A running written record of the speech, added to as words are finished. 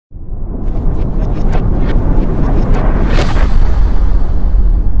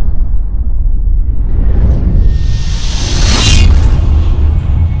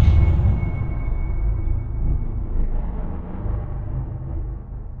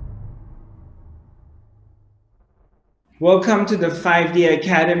Welcome to the 5D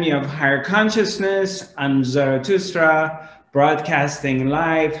Academy of Higher Consciousness. I'm Zarathustra, broadcasting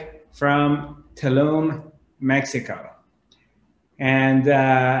live from Tulum, Mexico. And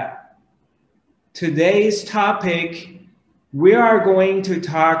today's topic, we are going to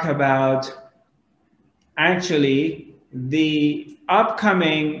talk about actually the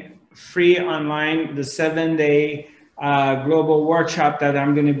upcoming free online, the 7-day global workshop that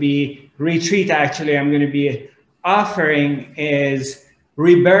I'm going to be, retreat actually, I'm going to be offering is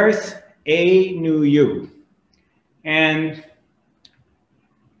Rebirth, A New You. And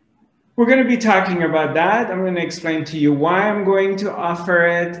we're going to be talking about that. I'm going to explain to you why I'm going to offer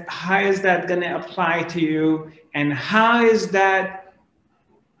it, how is that going to apply to you, and how is that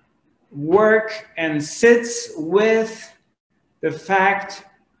work and sits with the fact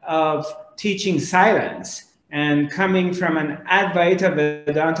of teaching silence and coming from an Advaita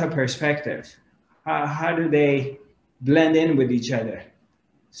Vedanta perspective. How do they blend in with each other?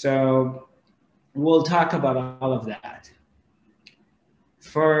 So we'll talk about all of that.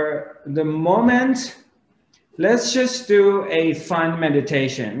 For the moment, let's just do a fun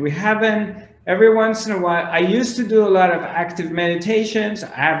meditation. We haven't, every once in a while, I used to do a lot of active meditations. I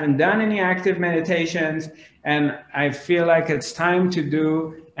haven't done any active meditations, and I feel like it's time to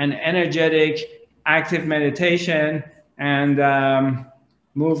do an energetic active meditation and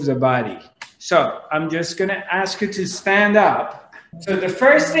move the body. So I'm just going to ask you to stand up. So the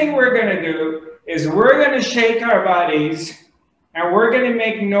first thing we're going to do is we're going to shake our bodies and we're going to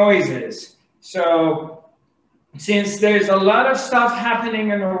make noises. So since there's a lot of stuff happening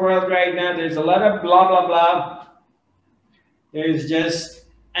in the world right now, there's a lot of blah, blah, blah. There's just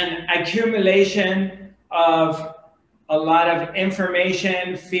an accumulation of a lot of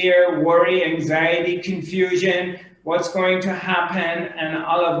information, fear, worry, anxiety, confusion, what's going to happen, and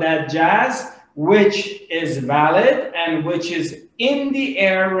all of that jazz, which is valid and which is in the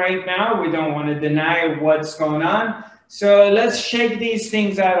air right now. We don't want to deny what's going on. So let's shake these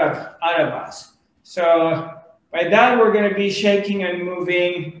things out of us. So by that, we're going to be shaking and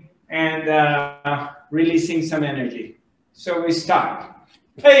moving and releasing some energy. So we start.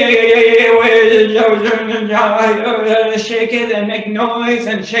 Shake it and make noise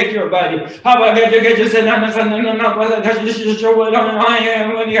and shake your body. Shake it,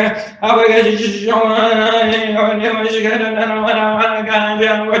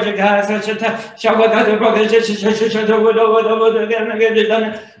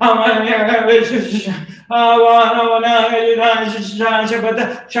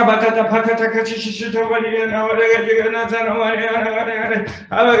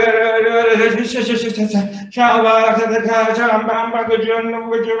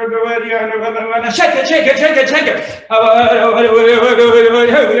 shake it, shake it, shake it.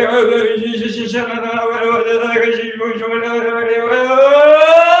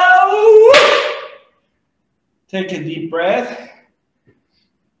 Take a deep breath.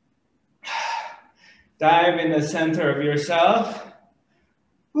 Dive in the center of yourself.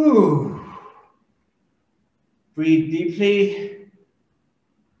 Ooh. Breathe deeply.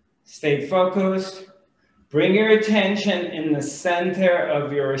 Stay focused. Bring your attention in the center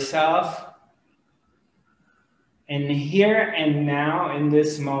of yourself. And here and now in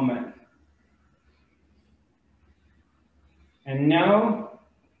this moment. And know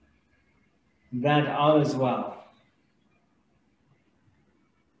that all is well.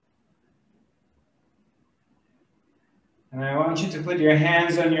 And I want you to put your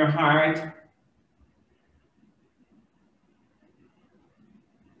hands on your heart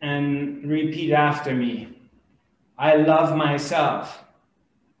and repeat after me. I love myself.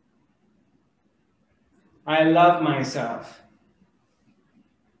 I love myself.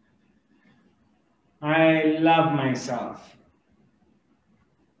 I love myself.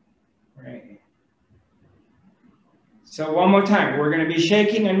 Right. So one more time, we're going to be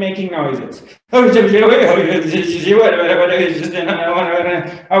shaking and making noises. Shake it, shake it,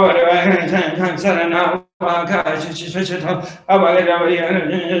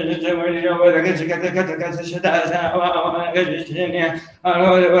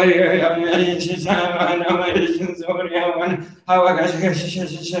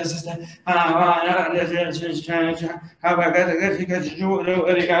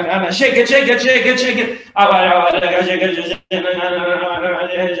 shake it, shake it.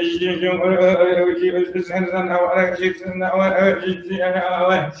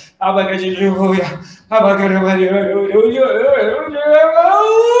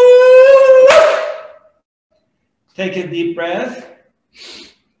 Take a deep breath.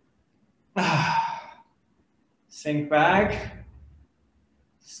 Sink back.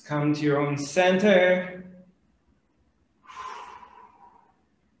 Just come to your own center.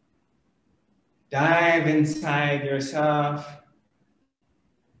 Dive inside yourself.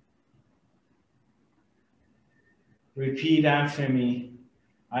 Repeat after me.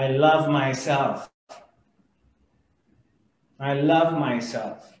 I love myself. I love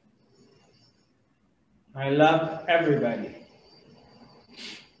myself. I love everybody.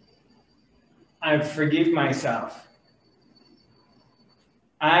 I forgive myself.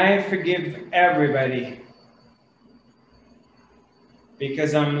 I forgive everybody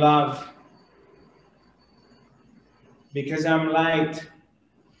because I'm love, because I'm light,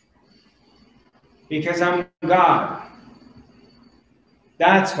 because I'm God.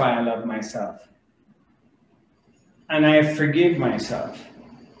 That's why I love myself. And I forgive myself.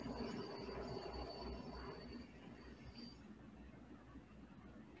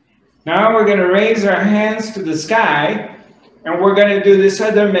 Now we're going to raise our hands to the sky and we're going to do this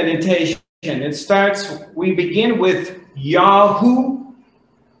other meditation. It starts, we begin with Yahoo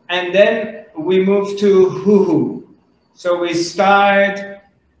and then we move to Hoo-hoo. So we start,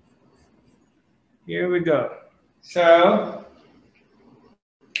 here we go. So,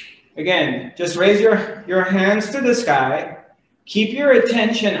 again, just raise your hands to the sky. Keep your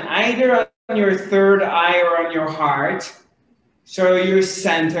attention either on your third eye or on your heart. So you're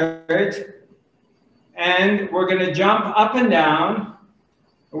centered. And we're going to jump up and down.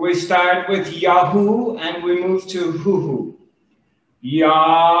 We start with Yahoo and we move to Hoo-hoo.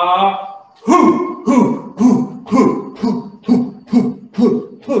 Yahoo! Hoo, hoo, hoo, hoo, hoo, hoo, hoo, hoo,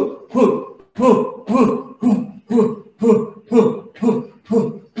 hoo, hoo, hoo, hoo, hoo, hoo, hoo, hoo, hoo,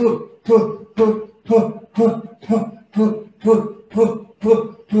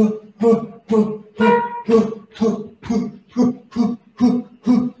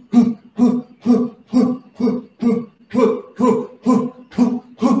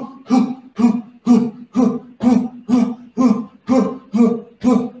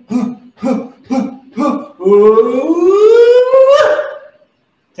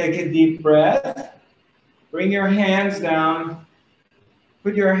 Take a deep breath. Bring your hands down.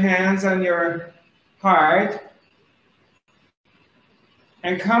 Put your hands on your heart.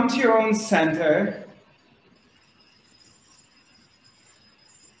 And come to your own center.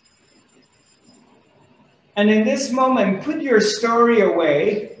 And in this moment, put your story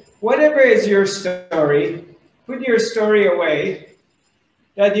away. Whatever is your story, put your story away.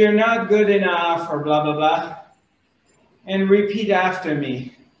 That you're not good enough or blah, blah, blah. And repeat after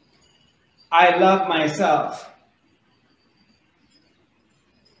me. I love myself.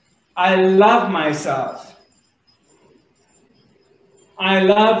 I love myself. I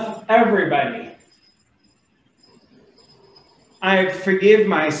love everybody. I forgive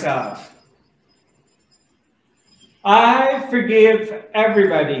myself. I forgive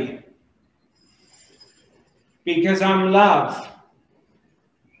everybody because I'm love,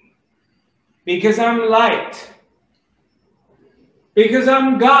 because I'm light, because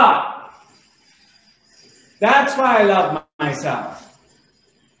I'm God. That's why I love myself.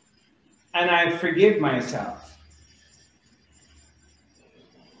 And I forgive myself.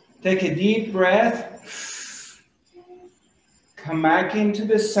 Take a deep breath. Come back into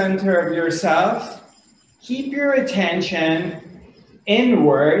the center of yourself. Keep your attention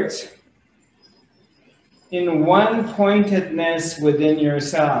inwards in one pointedness within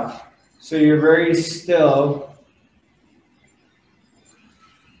yourself. So you're very still.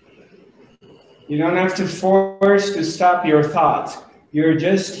 You don't have to force to stop your thoughts. You're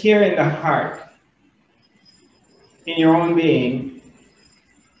just here in the heart, in your own being.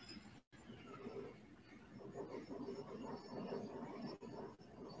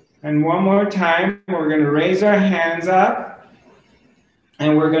 And one more time, we're going to raise our hands up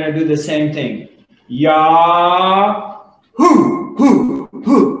and we're going to do the same thing. Ya, hoo, hoo,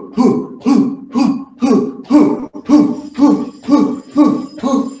 hoo, hoo, hoo, hoo, hoo, hoo, hoo, hoo, hoo, hoo, hoo, hoo.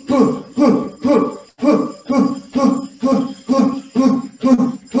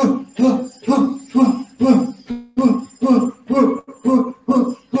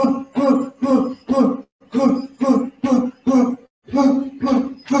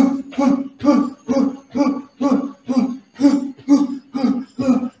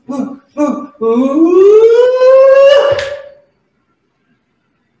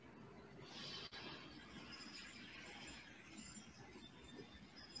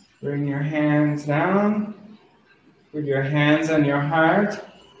 Bring your hands down. Put your hands on your heart.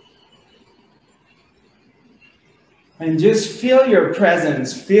 And just feel your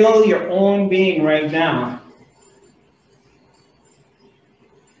presence. Feel your own being right now.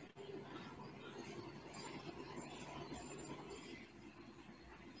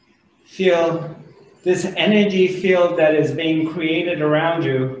 Feel this energy field that is being created around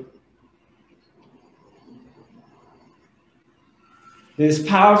you. this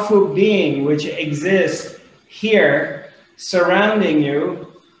powerful being which exists here, surrounding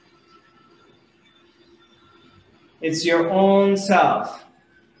you, it's your own self.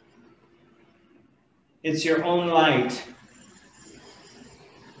 It's your own light.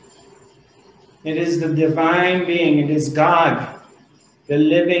 It is the divine being. It is God, the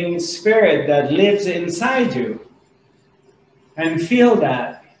living spirit that lives inside you. And feel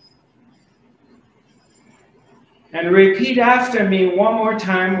that. And repeat after me one more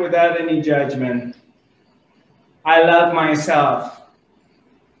time without any judgment. I love myself.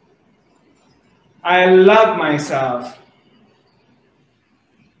 I love myself.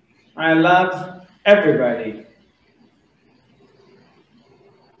 I love everybody.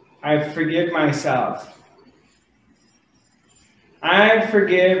 I forgive myself. I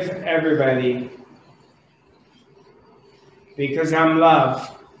forgive everybody because I'm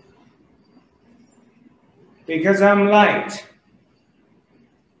love. Because I'm light.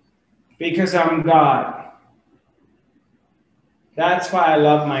 Because I'm God. That's why I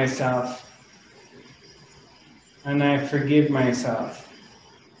love myself. And I forgive myself.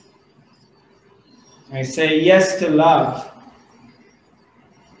 I say yes to love.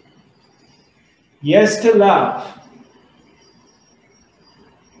 Yes to love.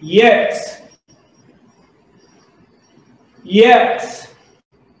 Yes. Yes.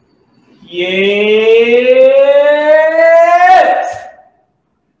 Yes.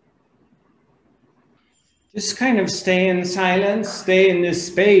 Just kind of stay in silence, stay in this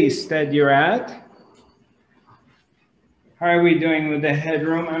space that you're at. How are we doing with the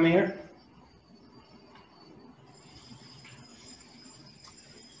headroom, Amir?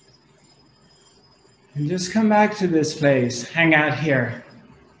 And just come back to this place, hang out here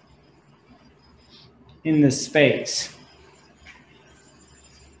in this space.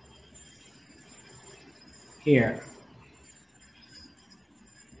 Here.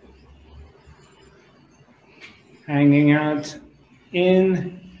 Hanging out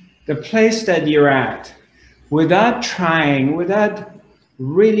in the place that you're at, without trying, without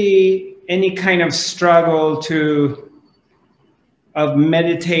really any kind of struggle of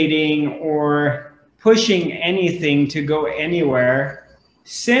meditating or pushing anything to go anywhere.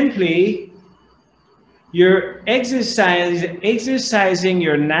 Simply, you're exercising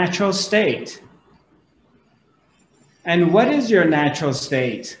your natural state. And what is your natural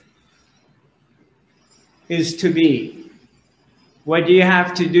state? Is to be. What do you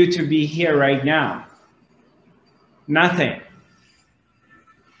have to do to be here right now? Nothing.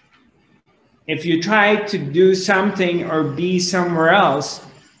 If you try to do something or be somewhere else,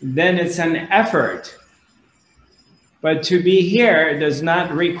 then it's an effort. But to be here does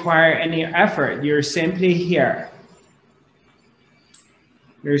not require any effort. You're simply here.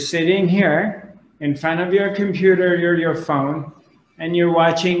 You're sitting here in front of your computer or your phone, and you're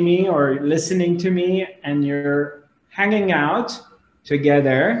watching me or listening to me, and you're hanging out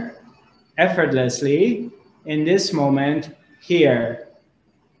together effortlessly in this moment here.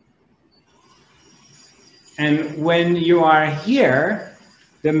 And when you are here,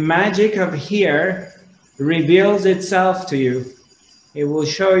 the magic of here reveals itself to you. It will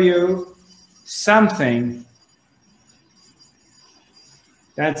show you something.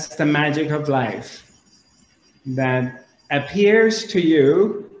 That's the magic of life that appears to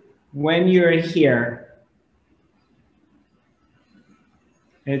you when you're here.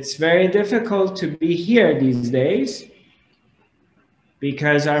 It's very difficult to be here these days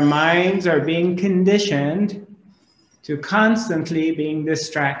because our minds are being conditioned to constantly being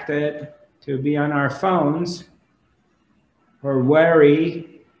distracted, to be on our phones, or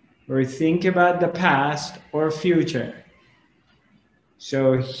worry, or think about the past or future.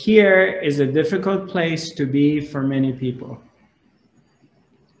 So here is a difficult place to be for many people.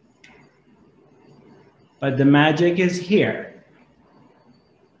 But the magic is here.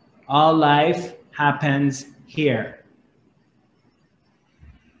 All life happens here,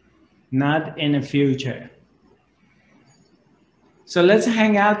 not in the future. So let's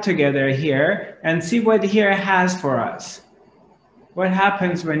hang out together here and see what here has for us. What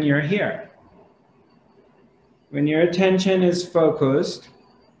happens when you're here? When your attention is focused,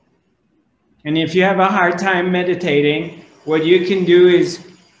 and if you have a hard time meditating, what you can do is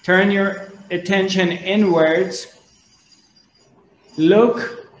turn your attention inwards,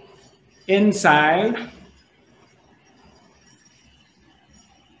 look inside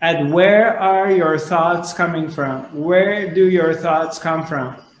at where are your thoughts coming from? Where do your thoughts come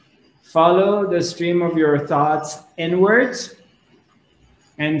from? Follow the stream of your thoughts inwards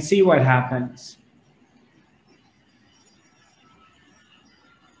and see what happens.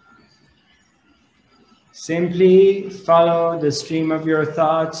 Simply follow the stream of your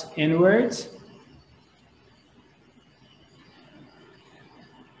thoughts inwards.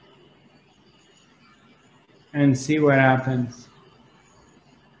 And see what happens.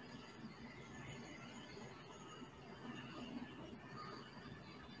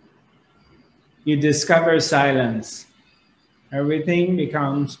 You discover silence. Everything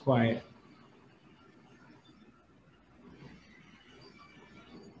becomes quiet.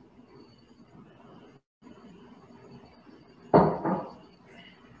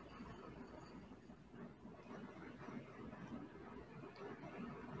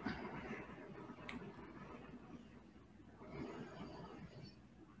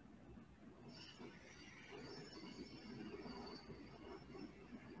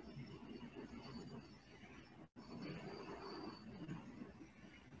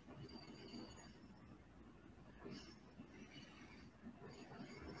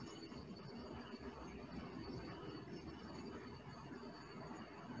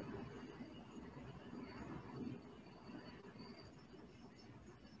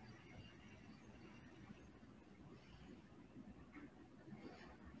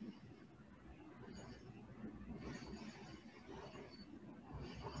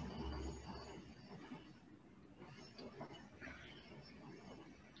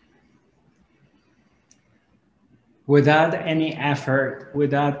 Without any effort,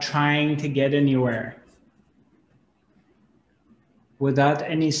 without trying to get anywhere, without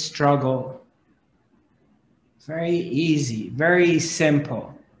any struggle. Very easy, very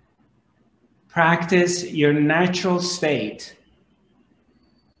simple. Practice your natural state.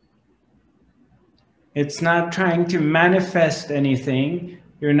 It's not trying to manifest anything.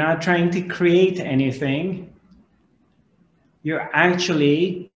 You're not trying to create anything. You're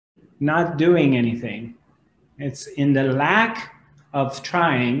actually not doing anything. It's in the lack of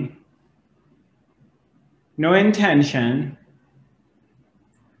trying, no intention.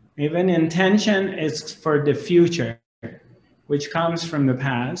 Even intention is for the future, which comes from the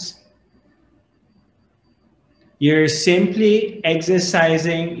past. You're simply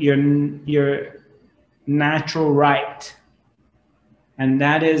exercising your natural right. And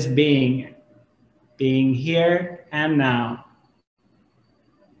that is being here and now.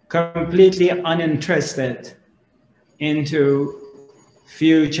 Completely uninterested into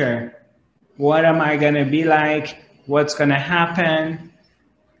future. What am I going to be like? What's going to happen?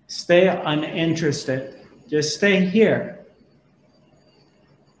 Stay uninterested. Just stay here.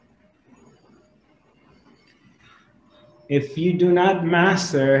 If you do not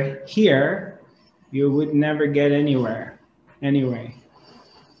master here, you would never get anywhere. Anyway,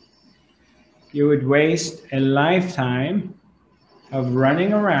 you would waste a lifetime of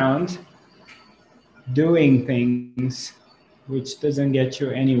running around doing things which doesn't get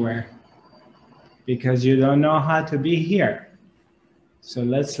you anywhere because you don't know how to be here. So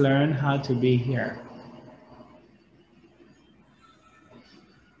let's learn how to be here.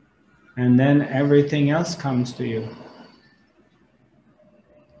 And then everything else comes to you.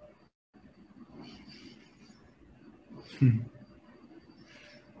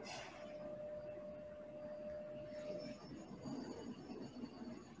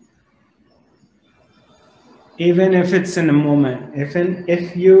 Even if it's in a moment,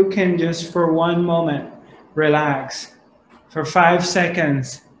 if you can just for one moment relax for 5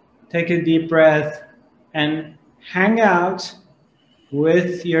 seconds, take a deep breath and hang out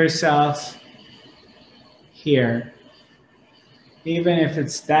with yourself here, even if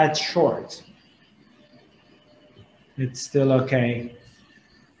it's that short, it's still okay.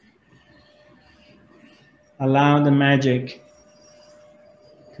 Allow the magic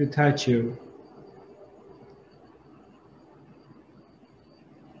to touch you.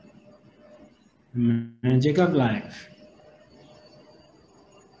 The magic of life.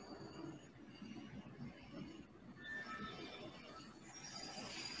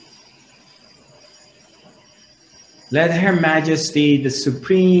 Let Her Majesty, the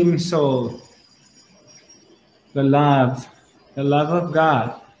Supreme Soul, the love of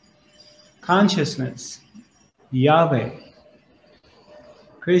God, consciousness, Yahweh,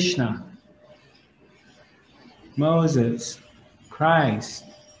 Krishna, Moses, Christ,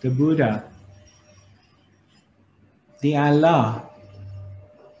 the Buddha, the Allah,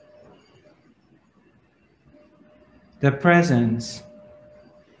 the presence,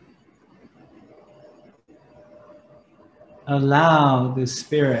 allow the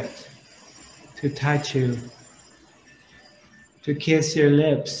Spirit to touch you, to kiss your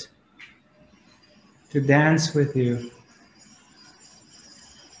lips, to dance with you.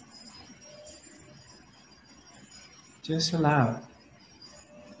 Just allow it.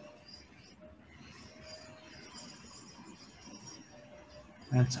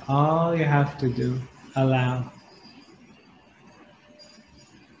 That's all you have to do. Allow.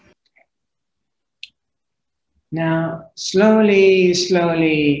 Now, slowly,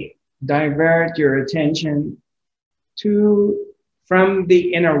 slowly divert your attention to from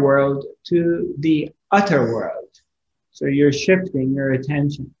the inner world to the outer world. So you're shifting your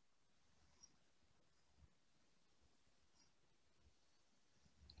attention.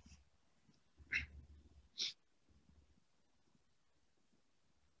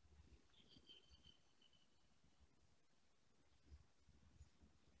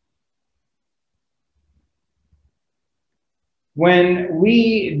 When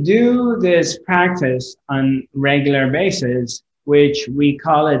we do this practice on regular basis, which we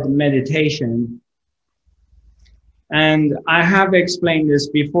call it meditation, and I have explained this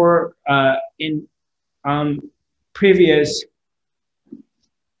before in previous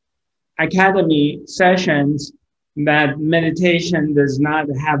academy sessions, that meditation does not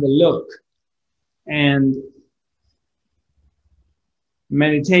have a look, and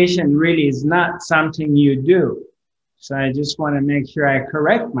meditation really is not something you do. So I just want to make sure I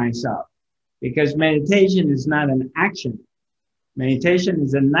correct myself, because meditation is not an action. Meditation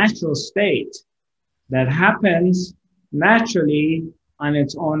is a natural state that happens naturally on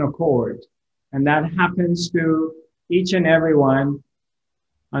its own accord. And that happens to each and every one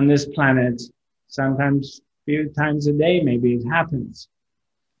on this planet. Sometimes a few times a day, maybe it happens.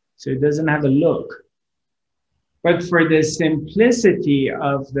 So it doesn't have a look. But for the simplicity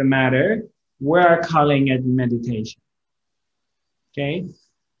of the matter, we're calling it meditation. Okay?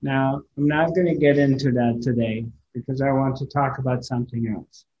 Now, I'm not going to get into that today because I want to talk about something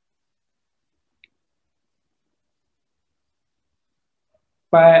else.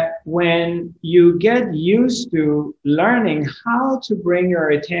 But when you get used to learning how to bring your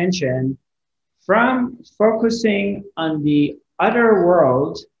attention from focusing on the other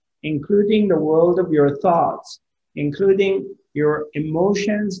world, including the world of your thoughts, including your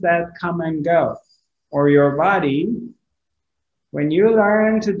emotions that come and go, or your body, when you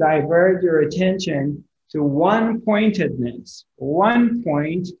learn to divert your attention to one pointedness, one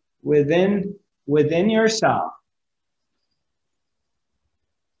point within yourself,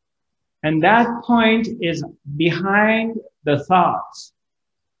 and that point is behind the thoughts.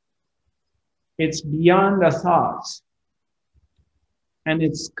 It's beyond the thoughts. And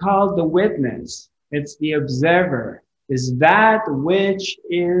it's called the witness. It's the observer. Is that which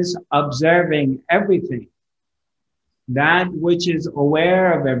is observing everything. That which is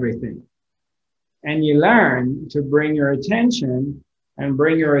aware of everything. And you learn to bring your attention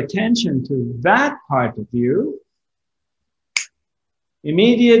to that part of you.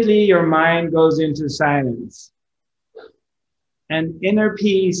 Immediately your mind goes into silence. And inner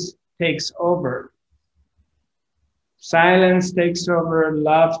peace takes over. Silence takes over,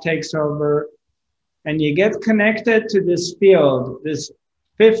 love takes over, and you get connected to this field, this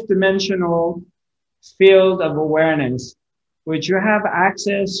fifth dimensional field of awareness, which you have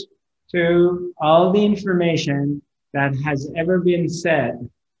access to all the information that has ever been said,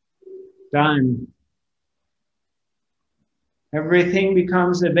 done. Everything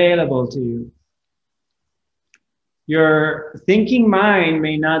becomes available to you. Your thinking mind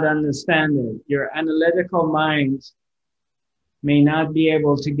may not understand it. Your analytical mind may not be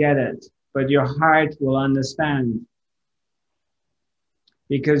able to get it, but your heart will understand.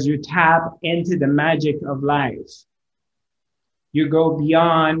 Because you tap into the magic of life. You go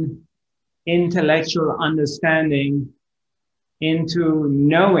beyond intellectual understanding into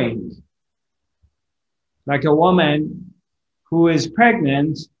knowing. Like a woman who is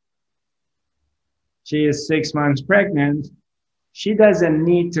pregnant, she is 6 months pregnant, she doesn't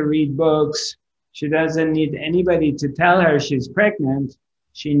need to read books. She doesn't need anybody to tell her she's pregnant.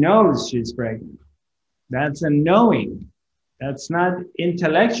 She knows she's pregnant. That's a knowing. That's not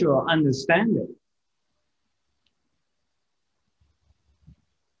intellectual understanding.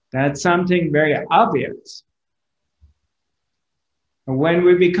 That's something very obvious. And when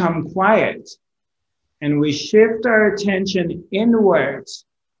we become quiet and we shift our attention inwards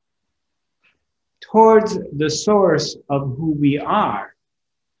towards the source of who we are,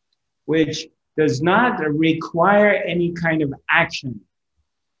 which does not require any kind of action.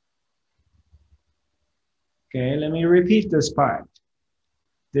 Okay, let me repeat this part.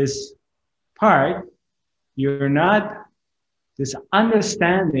 This part, you're not, this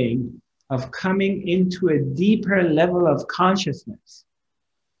understanding of coming into a deeper level of consciousness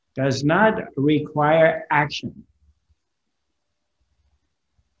does not require action.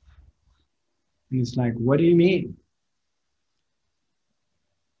 And it's like, what do you mean?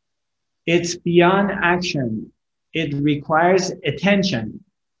 It's beyond action. it requires attention.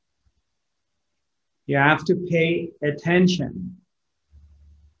 You have to pay attention.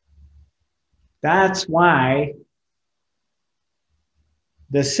 That's why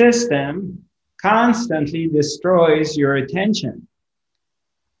the system constantly destroys your attention.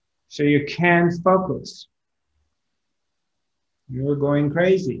 So you can't focus. You're going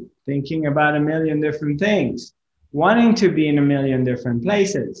crazy, thinking about a million different things, wanting to be in a million different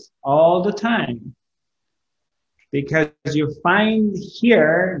places all the time. Because you find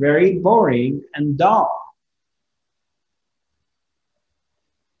here very boring and dull.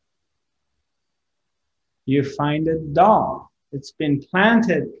 You find it dull. It's been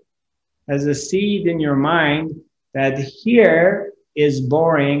planted as a seed in your mind that here is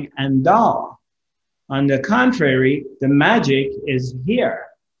boring and dull. On the contrary, the magic is here.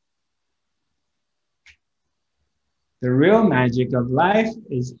 The real magic of life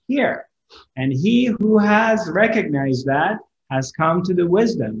is here. And he who has recognized that has come to the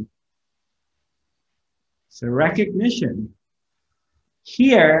wisdom. It's a recognition.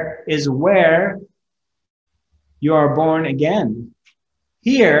 Here is where you are born again.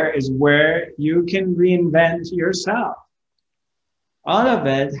 Here is where you can reinvent yourself. All of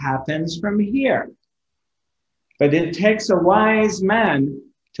it happens from here. But it takes a wise man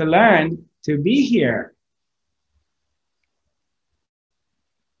to learn to be here.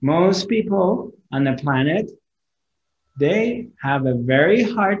 Most people on the planet, they have a very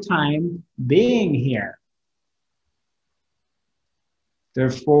hard time being here.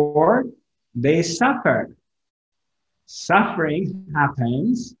 Therefore, they suffer. Suffering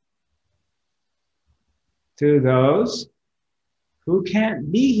happens to those who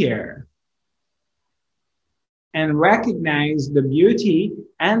can't be here and recognize the beauty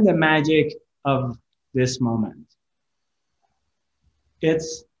and the magic of this moment.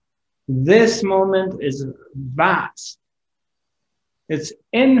 This moment is vast. It's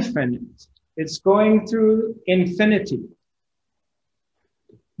infinite. It's going through infinity.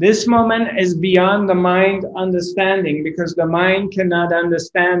 This moment is beyond the mind understanding because the mind cannot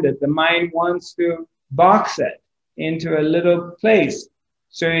understand it. The mind wants to box it into a little place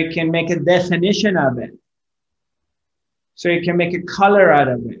so it can make a definition of it. So it can make a color out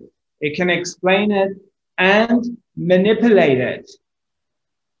of it. It can explain it and manipulate it.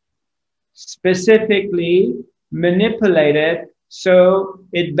 Specifically manipulate it so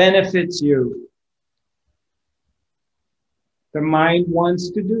it benefits you. The mind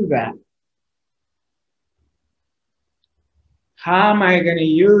wants to do that. How am I going to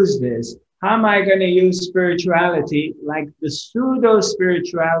use this? How am I going to use spirituality like the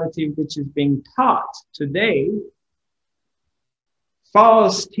pseudo-spirituality which is being taught today?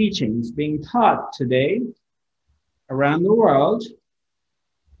 False teachings being taught today around the world,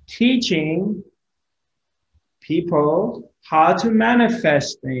 teaching people how to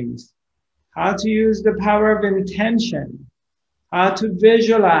manifest things, how to use the power of intention, how to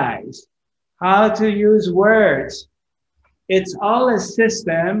visualize, how to use words. It's all a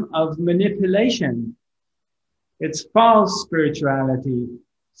system of manipulation. It's false spirituality.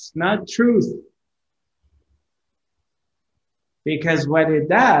 It's not truth. Because what it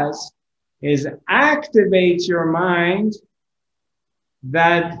does is activate your mind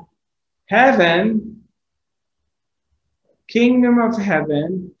that heaven, kingdom of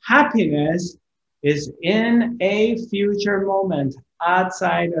heaven, happiness is in a future moment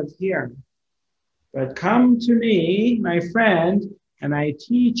outside of here. But come to me, my friend, and I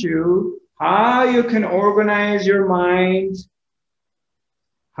teach you how you can organize your mind,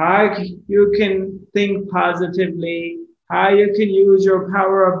 how you can think positively, how you can use your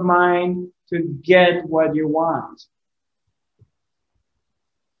power of mind to get what you want.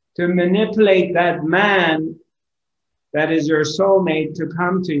 To manipulate that man that is your soulmate to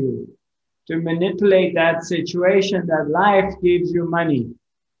come to you. To manipulate that situation that life gives you money.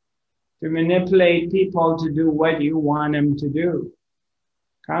 To manipulate people to do what you want them to do.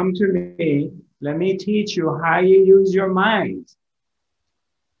 Come to me, let me teach you how you use your mind.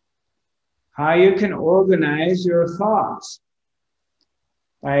 How you can organize your thoughts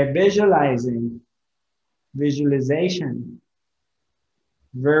by visualizing, visualization,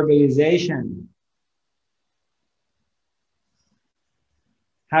 verbalization,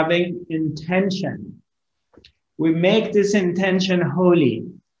 having intention. We make this intention holy.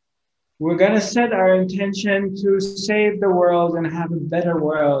 We're going to set our intention to save the world and have a better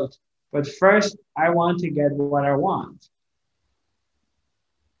world. But first, I want to get what I want.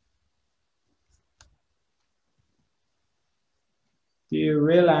 Do you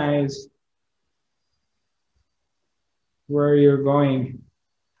realize where you're going?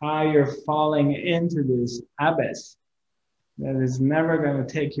 how you're falling into this abyss that is never going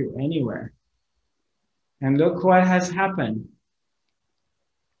to take you anywhere. And look what has happened.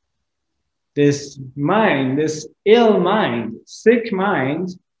 This mind, this ill mind, sick mind,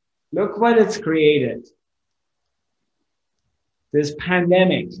 look what it's created. This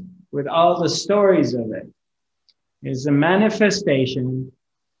pandemic, with all the stories of it, is a manifestation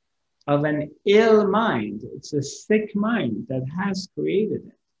of an ill mind. It's a sick mind that has created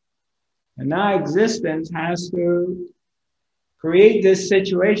it. And now existence has to create this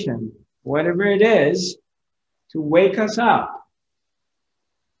situation, whatever it is, to wake us up.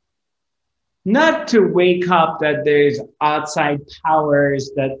 Not to wake up that there's outside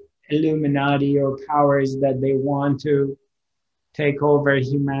powers, that Illuminati or powers that they want to take over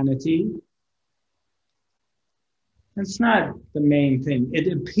humanity. That's not the main thing.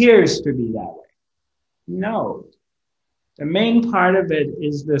 It appears to be that way. No. The main part of it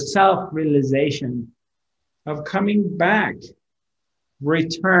is the self-realization of coming back,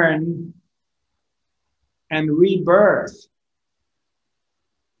 return, and rebirth.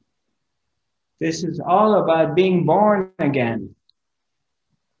 This is all about being born again.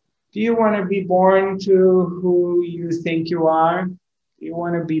 Do you want to be born to who you think you are? Do you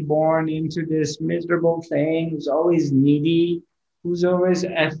want to be born into this miserable thing who's always needy, who's always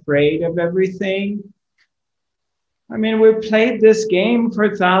afraid of everything? I mean, we've played this game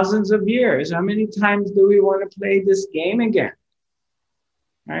for thousands of years. How many times do we want to play this game again?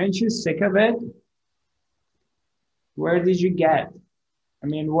 Aren't you sick of it? Where did you get? I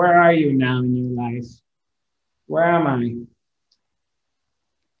mean, where are you now in your life? Where am I?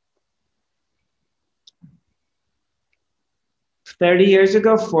 "30 years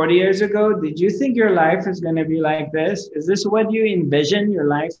ago, 40 years ago, did you think your life is going to be like this? Is this what you envision your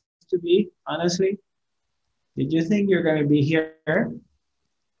life to be, honestly? Did you think you're going to be here?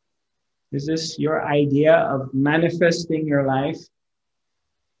 Is this your idea of manifesting your life?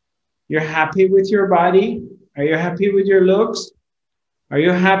 You're happy with your body? Are you happy with your looks? Are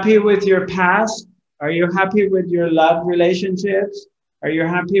you happy with your past? Are you happy with your love relationships? Are you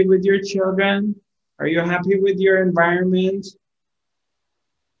happy with your children? Are you happy with your environment?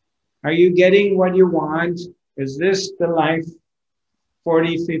 Are you getting what you want? Is this the life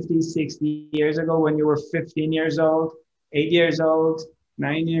 40, 50, 60 years ago when you were 15 years old, 8 years old,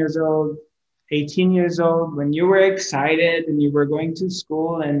 9 years old, 18 years old, when you were excited and you were going to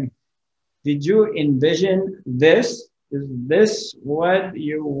school? And did you envision this? Is this what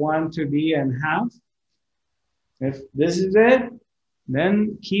you want to be and have? If this is it,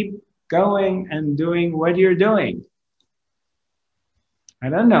 then keep going and doing what you're doing. I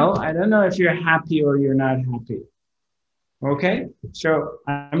don't know. I don't know if you're happy or you're not happy. Okay? So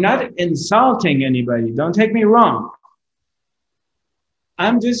I'm not insulting anybody. Don't take me wrong.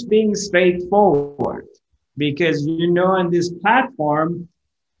 I'm just being straightforward because, you know, on this platform,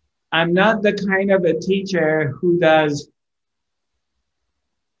 I'm not the kind of a teacher who does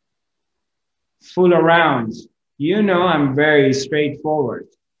fool around. You know, I'm very straightforward.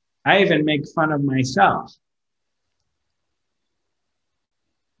 I even make fun of myself.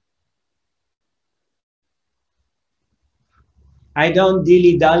 I don't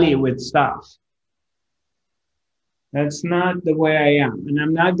dilly-dally with stuff. That's not the way I am. And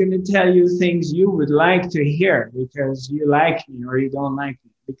I'm not going to tell you things you would like to hear because you like me or you don't like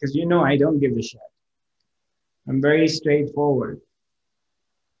me. Because you know I don't give a shit. I'm very straightforward.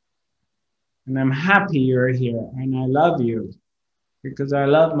 And I'm happy you're here. And I love you because I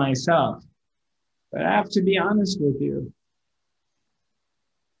love myself. But I have to be honest with you.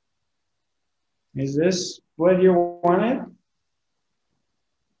 Is this what you wanted?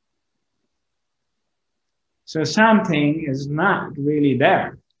 So something is not really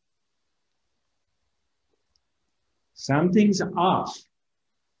there. Something's off.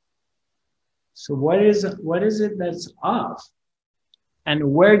 So what is it that's off?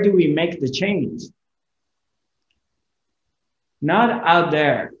 And where do we make the change? Not out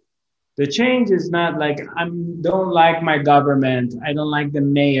there. The change is not like, I don't like my government. I don't like the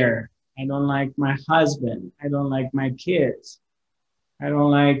mayor. I don't like my husband. I don't like my kids. I don't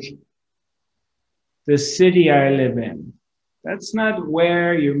like the city I live in. That's not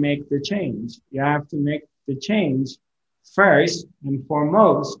where you make the change. You have to make the change first and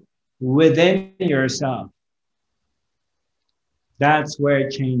foremost within yourself. That's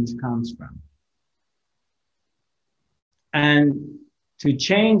where change comes from. And to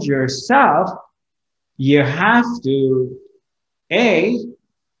change yourself, you have to, A,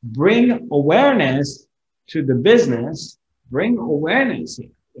 bring awareness to the business. Bring awareness here.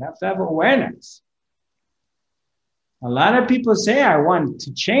 You have to have awareness. A lot of people say, I want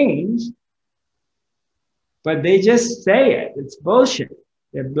to change, but they just say it. It's bullshit.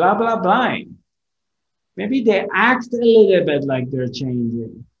 They're blah, blah, blind. Maybe they act a little bit like they're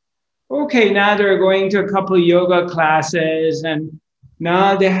changing. Okay, now they're going to a couple yoga classes and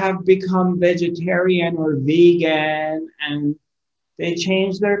now they have become vegetarian or vegan and they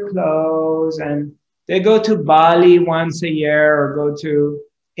change their clothes and they go to Bali once a year or go to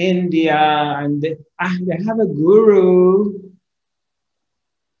India and they have a guru,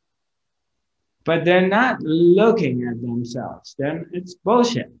 but they're not looking at themselves. Then it's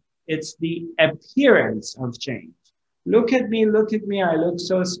bullshit. It's the appearance of change. Look at me, I look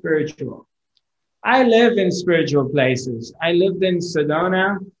so spiritual. I live in spiritual places. I lived in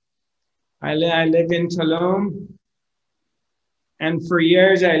Sedona. I live in Tulum. And for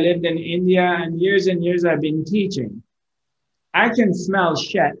years, I lived in India, and years I've been teaching. I can smell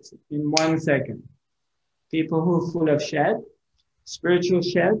shit in 1 second. People who are full of shit, spiritual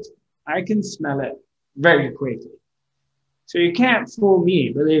shit, I can smell it very quickly. So you can't fool me,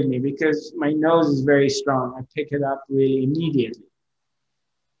 believe me, because my nose is very strong. I pick it up really immediately.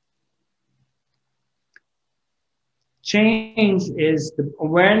 Change is the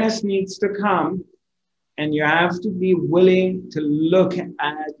awareness needs to come, and you have to be willing to look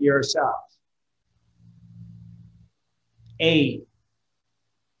at yourself. And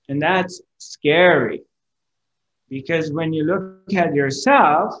that's scary, because when you look at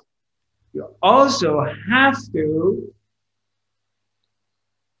yourself, you also have to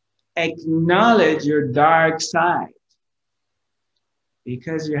acknowledge your dark side,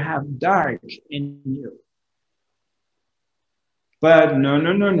 because you have dark in you. But no.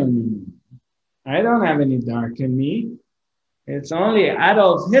 I don't have any dark in me. It's only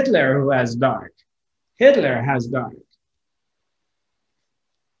Adolf Hitler who has dark. Hitler has dark.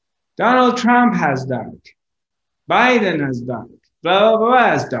 Donald Trump has dark. Biden has dark. Blah, blah, blah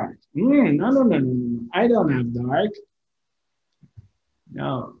has dark. No. I don't have dark.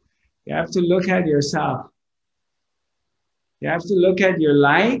 No. You have to look at yourself. You have to look at your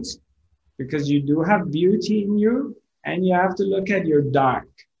light, because you do have beauty in you, and you have to look at your dark,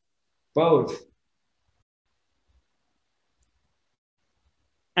 both.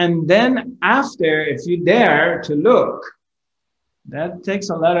 And then after, if you dare to look, that takes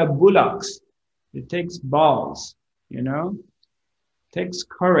a lot of bullocks. It takes balls, you know? It takes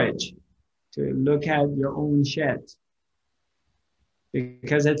courage to look at your own shit,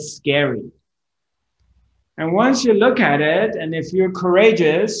 because it's scary. And once you look at it, and if you're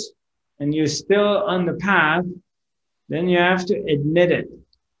courageous and you're still on the path, then you have to admit it.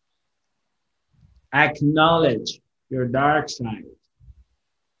 Acknowledge your dark side.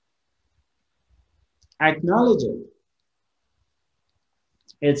 Acknowledge it.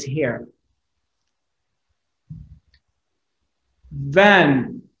 It's here.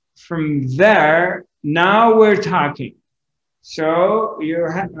 Then from there, now we're talking. So you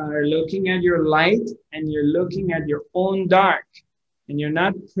are looking at your light and you're looking at your own dark, and you're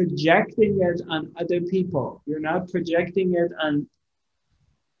not projecting it on other people. You're not projecting it on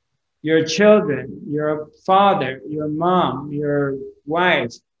your children, your father, your mom, your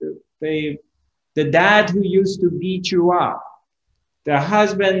wife, the dad who used to beat you up, the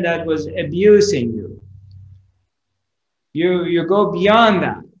husband that was abusing you. You go beyond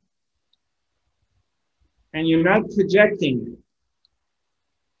that. And you're not projecting it.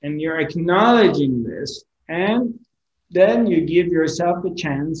 And you're acknowledging this. And then you give yourself a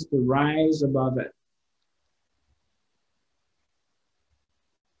chance to rise above it.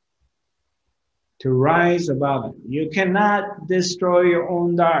 To rise above it. You cannot destroy your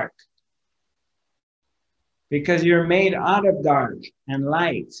own dark, because you're made out of dark and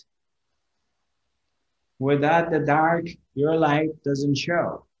light. Without the dark, your light doesn't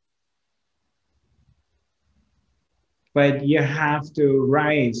show. But you have to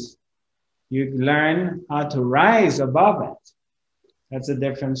rise. You learn how to rise above it. That's a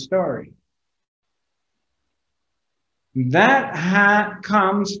different story. That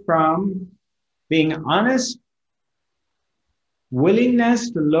comes from being honest,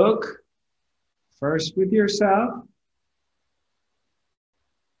 willingness to look first with yourself,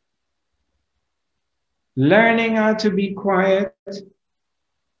 learning how to be quiet,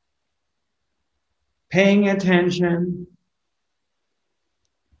 paying attention,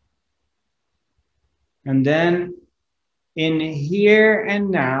 and then in here and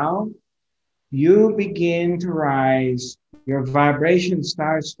now, you begin to rise. Your vibration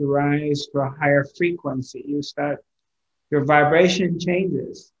starts to rise to a higher frequency. Your vibration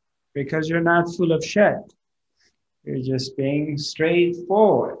changes, because you're not full of shit. You're just being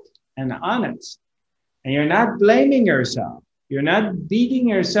straightforward and honest. And you're not blaming yourself. You're not beating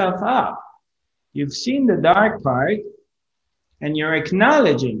yourself up. You've seen the dark part and you're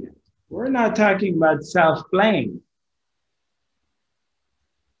acknowledging it. We're not talking about self-blame.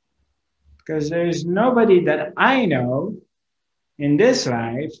 Because there's nobody that I know in this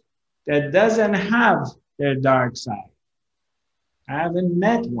life that doesn't have their dark side. I haven't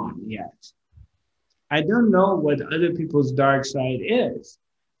met one yet. I don't know what other people's dark side is,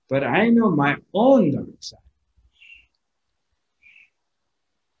 but I know my own dark side.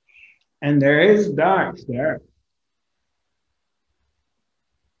 And there is dark there.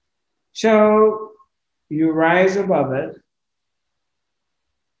 So you rise above it.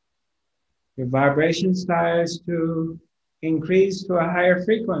 Your vibration starts to increase to a higher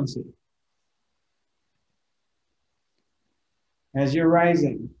frequency as you're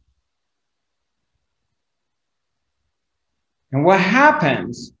rising. And what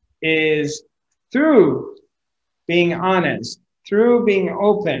happens is through being honest, through being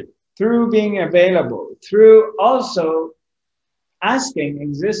open, through being available, through also asking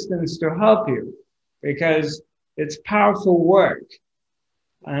existence to help you, because it's powerful work.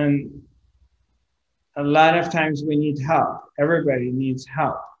 And a lot of times we need help. Everybody needs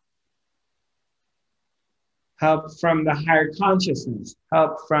help. Help from the higher consciousness,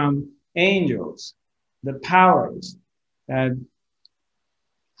 help from angels, the powers that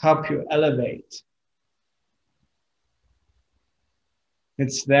help you elevate.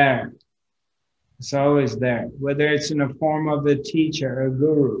 It's there. It's always there. Whether it's in the form of a teacher, a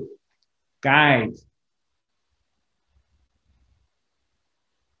guru, guide.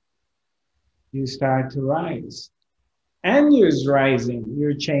 You start to rise. And you're rising.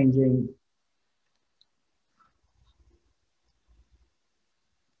 You're changing.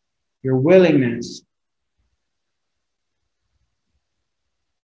 Your willingness.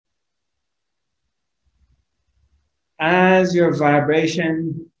 As your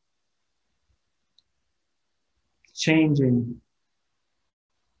vibration changing,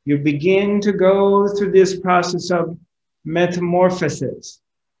 you begin to go through this process of metamorphosis,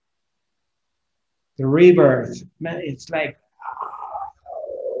 the rebirth. It's like,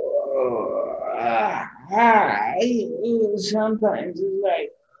 sometimes it's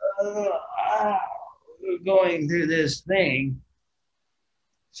like, we're going through this thing.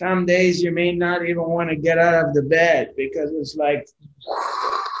 Some days you may not even want to get out of the bed because it's like,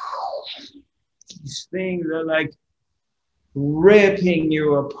 these things are like ripping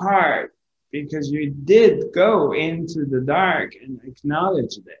you apart because you did go into the dark and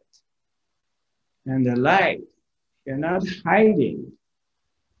acknowledged it. And the light, you're not hiding,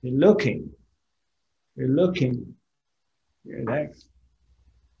 you're looking, you're there,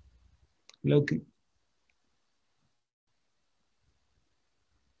 looking.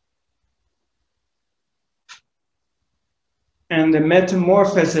 And the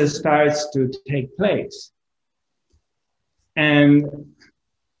metamorphosis starts to take place. And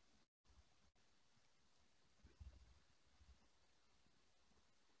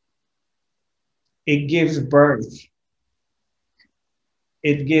it gives birth.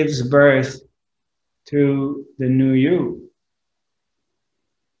 It gives birth to the new you.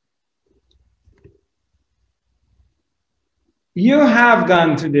 You have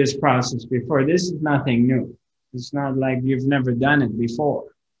gone through this process before. This is nothing new. It's not like you've never done it before.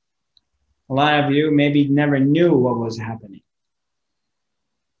 A lot of you maybe never knew what was happening.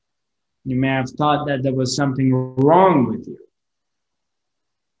 You may have thought that there was something wrong with you,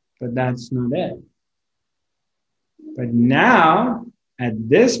 but that's not it. But now, at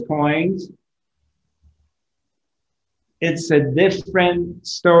this point, it's a different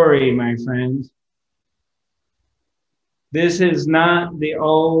story, my friend. This is not the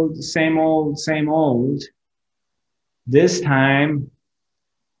old, same old, same old. This time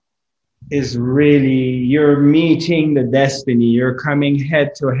is really, you're meeting the destiny. You're coming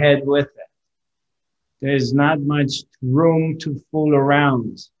head to head with it. There's not much room to fool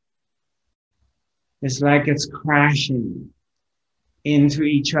around. It's like it's crashing into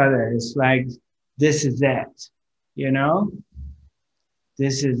each other. It's like, this is it, you know?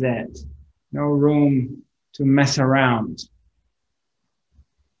 This is it. No room to mess around.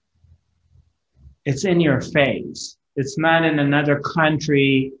 It's in your face. It's not in another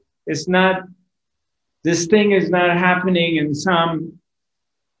country. It's not, this thing is not happening in some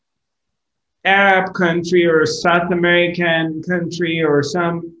Arab country or South American country or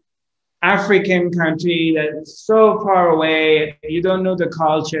some African country that's so far away. You don't know the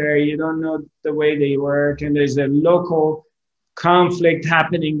culture. You don't know the way they work. And there's a local conflict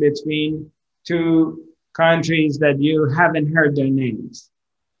happening between two countries that you haven't heard their names.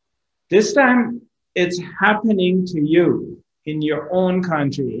 This time, it's happening to you in your own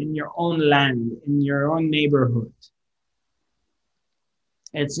country, in your own land, in your own neighborhood.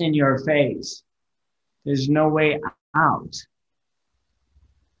 It's in your face. There's no way out.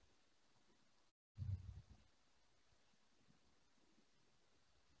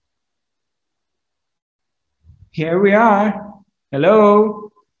 Here we are.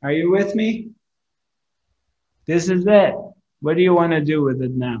 Hello, are you with me? This is it. What do you want to do with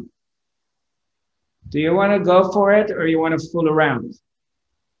it now? Do you want to go for it, or you want to fool around?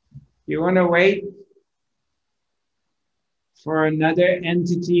 You want to wait for another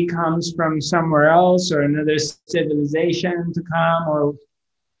entity comes from somewhere else, or another civilization to come, or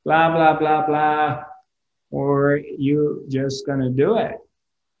blah, blah, blah, blah, or you just going to do it?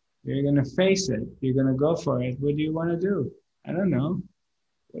 You're going to face it. You're going to go for it. What do you want to do? I don't know.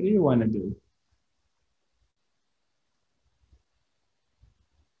 What do you want to do?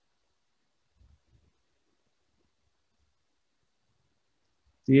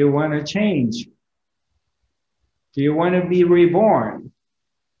 Do you want to change? Do you want to be reborn?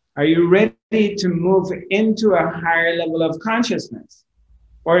 Are you ready to move into a higher level of consciousness?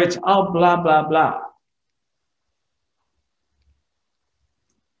 Or it's all blah, blah, blah?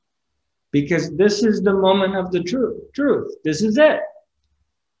 Because this is the moment of the truth. This is it.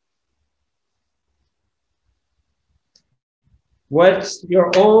 What's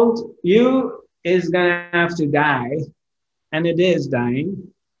your old you is going to have to die, and it is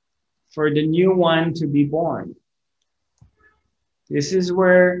dying, for the new one to be born. This is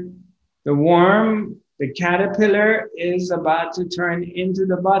where the worm, the caterpillar, is about to turn into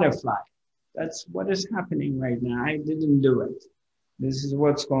the butterfly. That's what is happening right now. I didn't do it. This is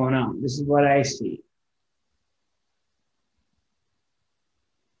what's going on. This is what I see.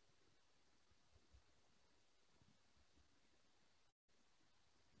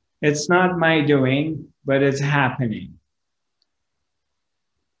 It's not my doing, but it's happening.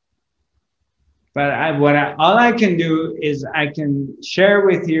 But all I can do is I can share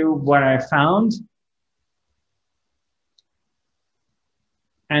with you what I found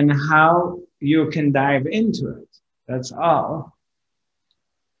and how you can dive into it. That's all.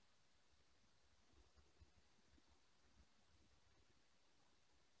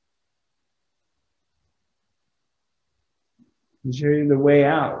 I'll show you the way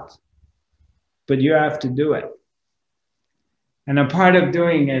out, but you have to do it. And a part of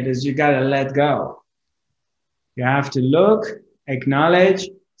doing it is you got to let go. You have to look, acknowledge,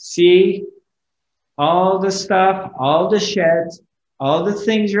 see all the stuff, all the shit, all the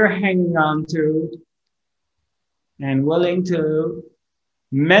things you're hanging on to, and willing to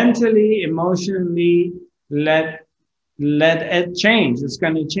mentally, emotionally let it change. It's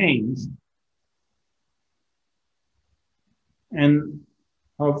going to change. And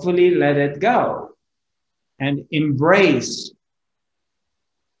hopefully let it go and embrace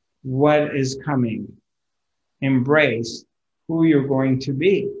what is coming. Embrace who you're going to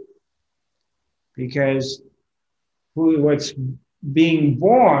be. Because what's being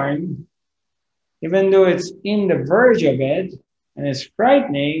born, even though it's in the verge of it, and it's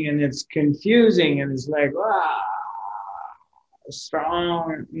frightening, and it's confusing, and it's like, wow,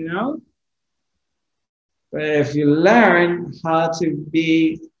 strong, you know? But if you learn how to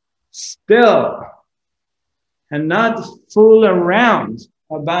be still and not fool around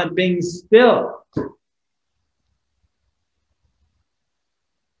about being still,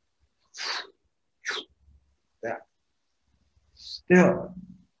 still,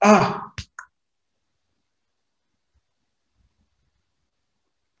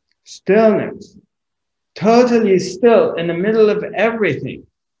 stillness, totally still in the middle of everything.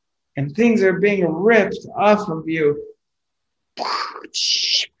 And things are being ripped off of you.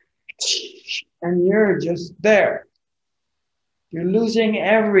 And you're just there. You're losing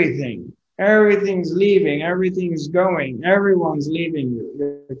everything. Everything's leaving. Everything's going. Everyone's leaving you.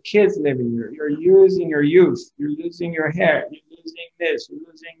 Your kids leaving you. You're losing your youth. You're losing your hair. You're losing this. You're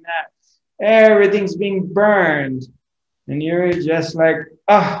losing that. Everything's being burned. And you're just like,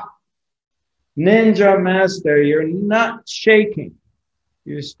 ninja master. You're not shaking.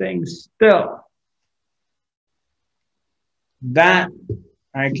 You're staying still. That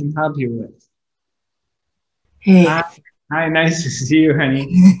I can help you with. Hey. Hi, nice to see you,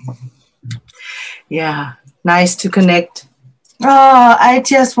 honey. Yeah, nice to connect. Oh, I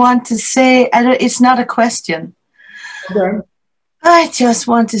just want to say, it's not a question. Okay. I just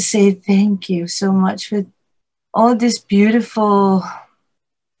want to say thank you so much for all this beautiful,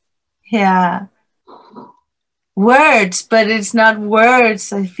 words, but it's not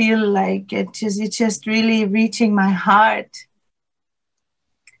words. I feel like it's just really reaching my heart.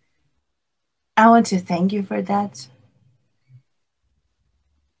 I want to thank you for that.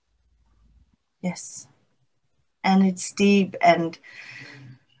 Yes. And it's deep, and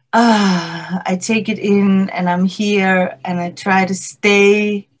I take it in, and I'm here, and I try to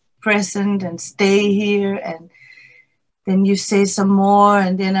stay present and stay here, and then you say some more,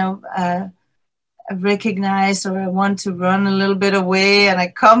 and then I recognize, or I want to run a little bit away, and I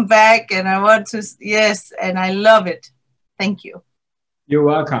come back, and I want to, yes, and I love it. Thank you. You're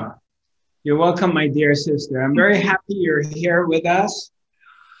welcome. You're welcome, my dear sister. I'm very happy you're here with us.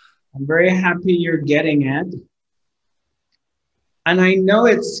 I'm very happy you're getting it. And I know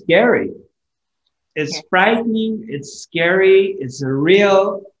it's scary. It's frightening, it's scary, it's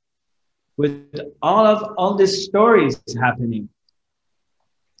real, with all these stories happening.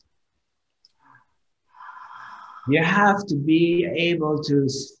 You have to be able to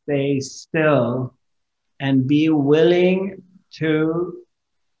stay still and be willing to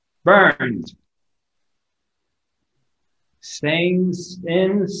burn. Staying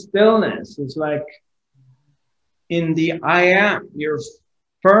in stillness is like in the I am. You're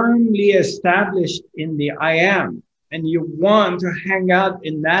firmly established in the I am, and you want to hang out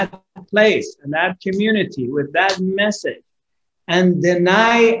in that place and that community with that message and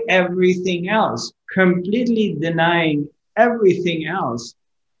deny everything else, completely denying everything else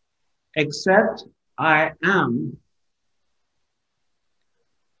except I am,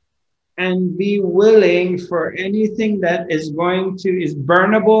 and be willing for anything that is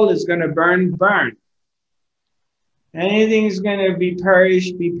burnable is going to burn. Anything is going to be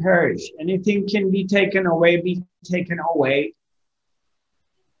perished. Anything can be taken away, be taken away.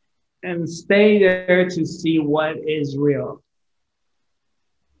 And stay there to see what is real.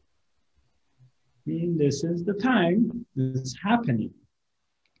 And this is the time this is happening.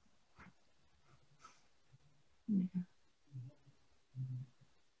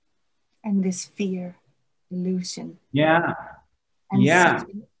 And this fear, illusion. Yeah. And such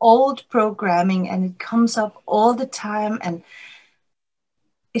an old programming, and it comes up all the time, and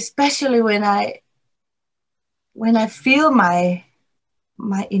especially when I feel my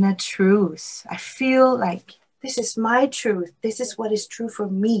inner truth, I feel like this is my truth, this is what is true for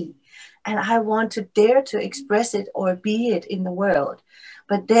me, and I want to dare to express it or be it in the world.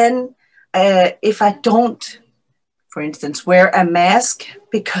 But then if I don't, for instance, wear a mask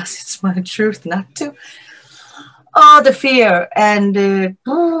because it's my truth not to, oh, the fear, and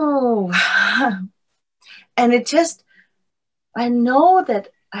and it just, I know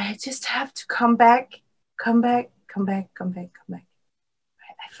that I just have to come back. I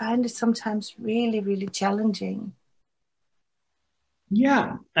find it sometimes really, really challenging.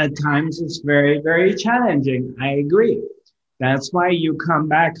 Yeah, at times it's very, very challenging. I agree. That's why you come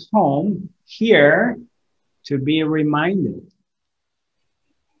back home here to be reminded.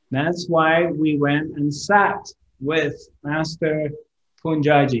 That's why we went and sat with Master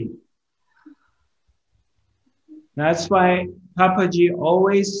Punjaji. That's why Papaji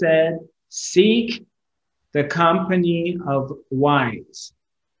always said, seek the company of wise.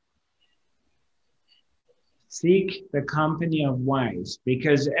 Seek the company of wise,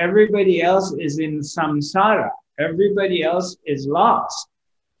 because everybody else is in samsara. Everybody else is lost.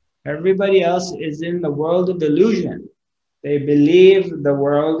 Everybody else is in the world of illusion. They believe the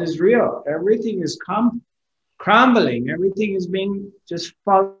world is real. Everything is crumbling. Everything is being just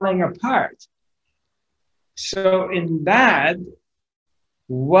falling apart. So in that,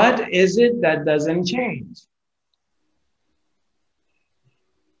 what is it that doesn't change?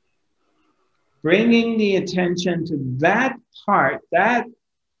 Bringing the attention to that part, that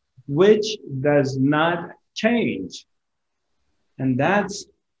which does not change. And that's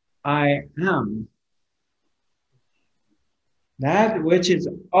I am. That which is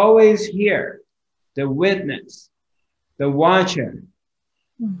always here, the witness, the watcher.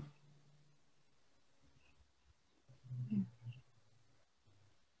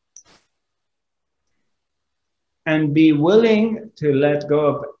 And be willing to let go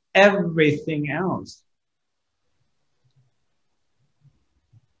of everything else.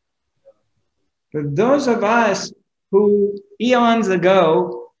 For those of us who eons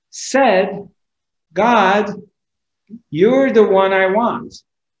ago said, God, you're the one I want.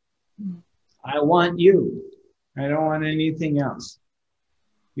 I want you. I don't want anything else.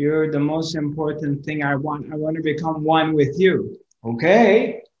 You're the most important thing I want. I want to become one with you.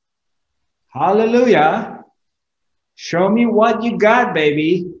 Okay. Hallelujah. Show me what you got,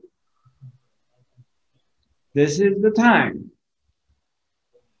 baby. This is the time.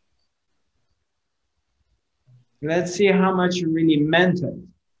 Let's see how much you really meant it.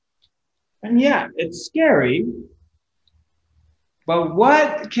 And yeah, it's scary. But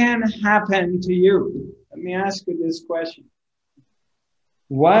what can happen to you? Let me ask you this question.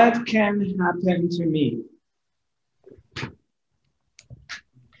 What can happen to me?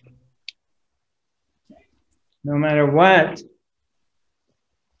 No matter what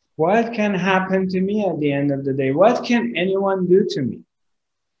can happen to me at the end of the day? What can anyone do to me?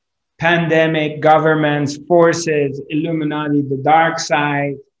 Pandemic, governments, forces, Illuminati, the dark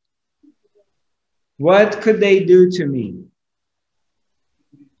side. What could they do to me?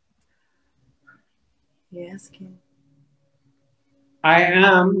 Yes, King. I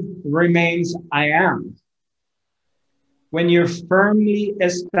am remains I am. When you're firmly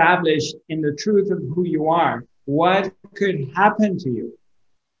established in the truth of who you are, what could happen to you?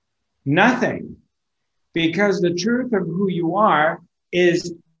 Nothing. Because the truth of who you are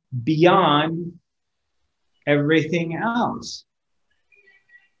is beyond everything else.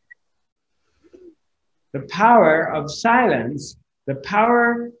 The power of silence, the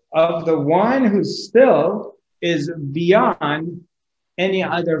power of the one who's still, is beyond any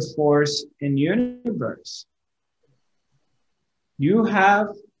other force in the universe. You have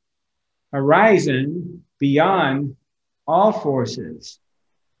arisen beyond all forces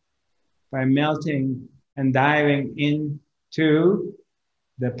by melting and diving into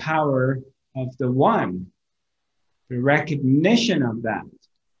the power of the one, the recognition of that,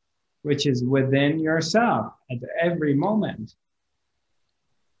 which is within yourself at every moment.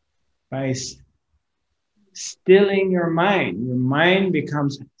 By stilling your mind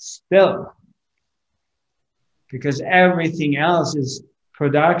becomes still, because everything else is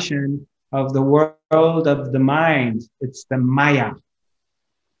production of the world of the mind. It's the Maya.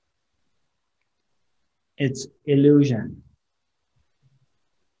 It's illusion.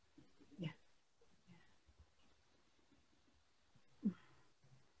 Yeah.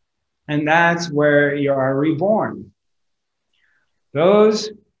 And that's where you are reborn.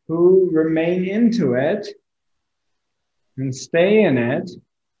 Those who remain into it and stay in it,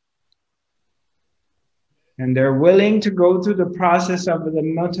 and they're willing to go through the process of the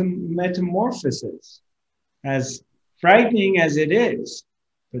metamorphosis, as frightening as it is,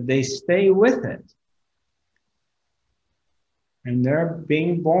 but they stay with it. And they're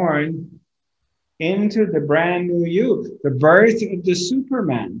being born into the brand new you, the birth of the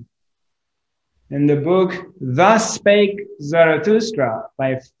Superman. In the book, Thus Spake Zarathustra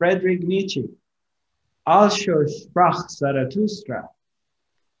by Friedrich Nietzsche, Also sprach Zarathustra,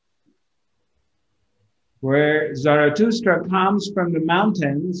 where Zarathustra comes from the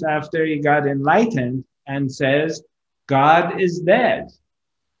mountains after he got enlightened and says, God is dead.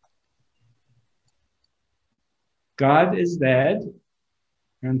 God is dead,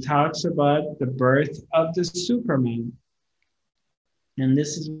 and talks about the birth of the Superman. And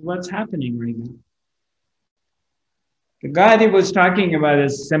this is what's happening right now. The God he was talking about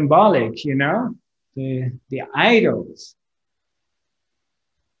is symbolic, you know, the idols,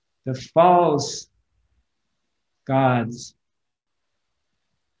 the false gods.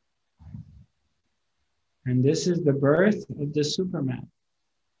 And this is the birth of the Superman.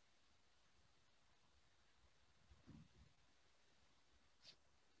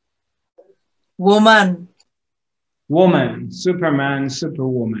 Woman. Woman, Superman,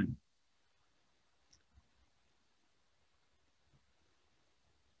 Superwoman.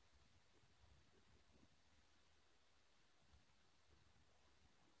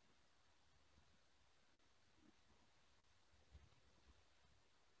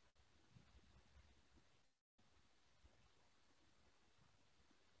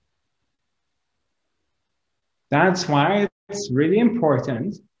 That's why it's really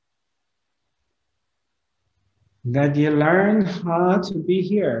important that you learn how to be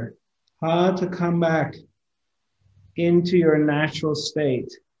here, how to come back into your natural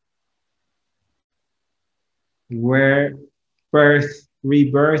state, where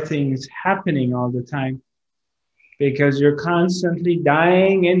rebirthing is happening all the time, because you're constantly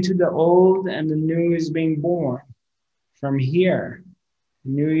dying into the old and the new is being born from here. A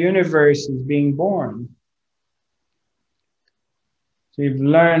new universe is being born. So you've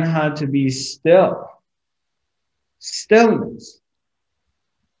learned how to be still. Stillness.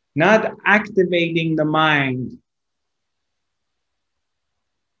 Not activating the mind.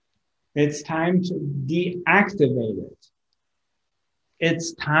 It's time to deactivate it.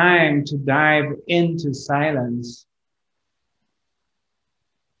 It's time to dive into silence.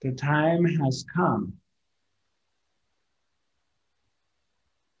 The time has come.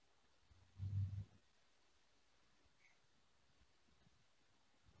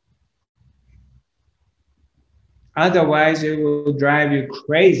 Otherwise, it will drive you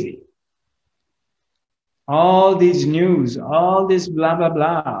crazy. All these news, all this blah, blah,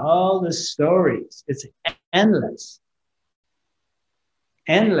 blah, all the stories. It's endless.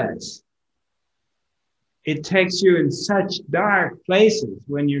 Endless. It takes you in such dark places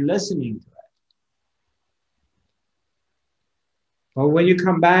when you're listening to it. But when you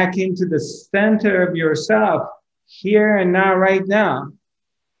come back into the center of yourself, here and now, right now,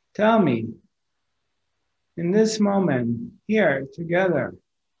 tell me, in this moment, here, together,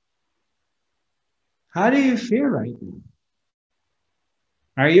 how do you feel right now?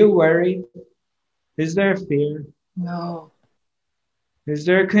 Are you worried? Is there fear? No. Is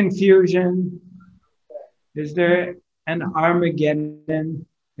there confusion? Is there an Armageddon?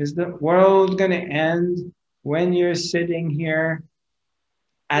 Is the world going to end when you're sitting here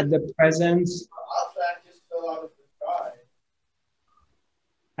at the presence?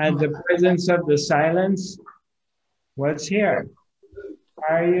 At the presence of the silence? What's here?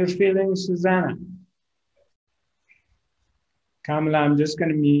 How are you feeling, Susanna? Kamala, I'm just going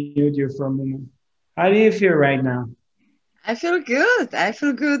to mute you for a moment. How do you feel right now? I feel good. I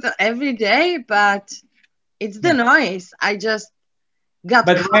feel good every day, but it's the noise. I just got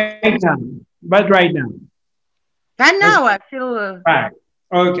But right now. Right now, I feel... Right.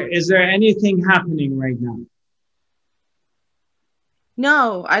 Okay. Is there anything happening right now?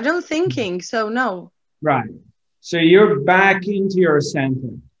 No, I don't thinking, so no. Right. So you're back into your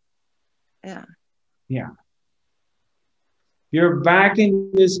center. Yeah. Yeah. You're back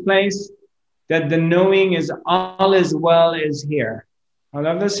in this place that the knowing is all is well is here. All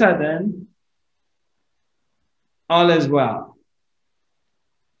of a sudden, all is well.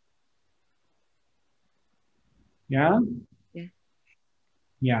 Yeah? Yeah.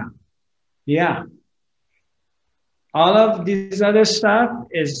 Yeah. Yeah. All of this other stuff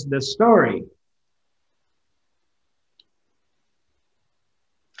is the story.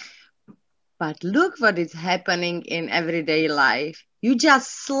 But look what is happening in everyday life. You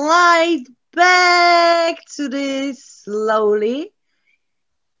just slide back to this slowly.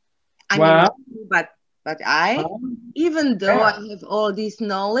 Even though I have all this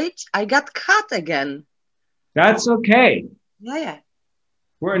knowledge, I got cut again. That's okay. Yeah.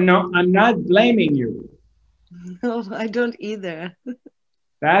 I'm not blaming you. No, I don't either.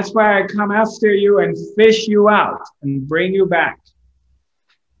 That's why I come after you and fish you out and bring you back.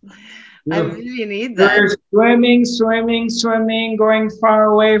 I really need that. You're swimming, going far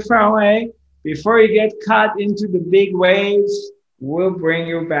away. Before you get caught into the big waves, we'll bring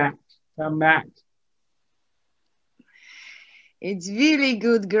you back. Come back. It's really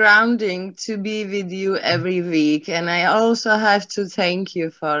good grounding to be with you every week. And I also have to thank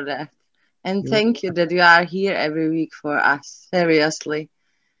you for that. And thank you that you are here every week for us. Seriously.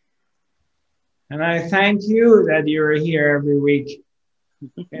 And I thank you that you're here every week.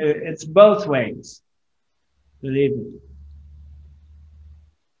 It's both ways. Believe me.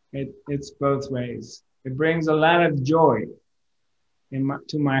 It's both ways. It brings a lot of joy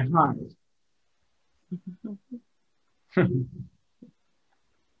to my heart.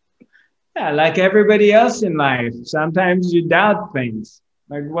 Yeah, like everybody else in life, sometimes you doubt things.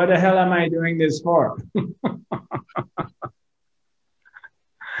 Like, what the hell am I doing this for?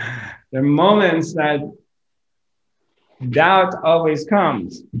 There are moments that doubt always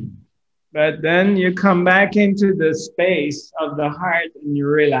comes. But then you come back into the space of the heart and you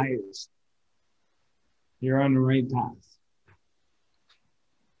realize you're on the right path.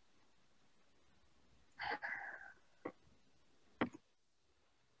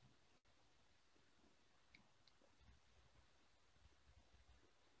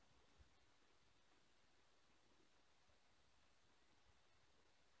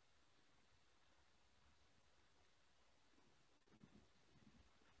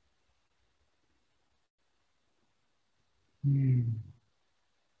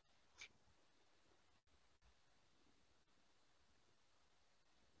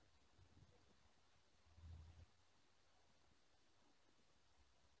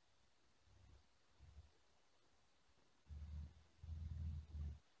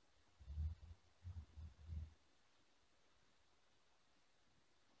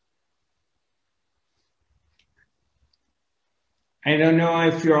 I don't know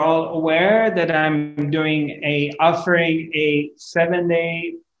if you're all aware that I'm offering a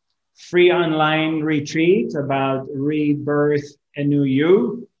 7-day free online retreat about rebirth and new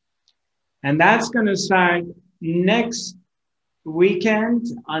you. And that's going to start next weekend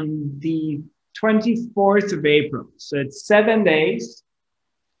on the 24th of April. So it's 7 days.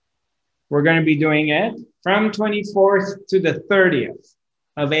 We're going to be doing it from 24th to the 30th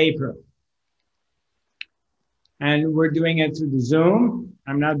of April. And we're doing it through the Zoom.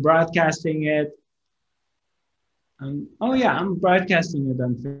 I'm not broadcasting it. Oh yeah, I'm broadcasting it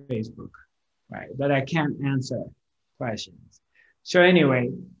on Facebook, right? But I can't answer questions. So anyway,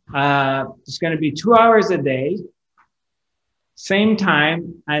 it's going to be 2 hours a day, same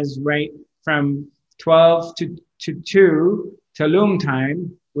time as right from 12 to 2 Tulum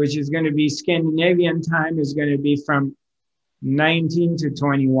time, which is going to be Scandinavian time, is going to be from 19 to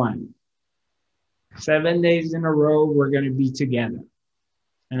 21. 7 days in a row, we're going to be together.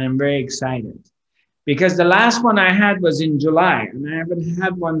 And I'm very excited. Because the last one I had was in July, and I haven't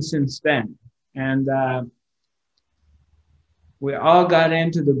had one since then. And we all got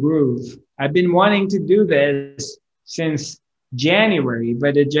into the groove. I've been wanting to do this since January,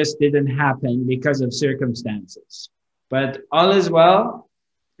 but it just didn't happen because of circumstances. But all is well,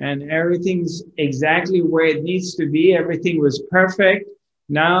 and everything's exactly where it needs to be. Everything was perfect.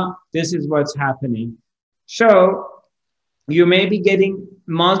 Now, this is what's happening. So, you may be getting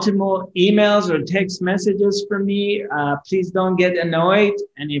multiple emails or text messages from me. Please don't get annoyed.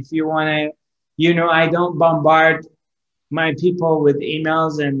 And if you want to, you know, I don't bombard my people with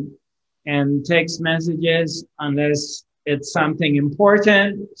emails and text messages unless it's something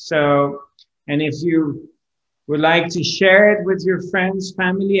important. So, and if you would like to share it with your friends,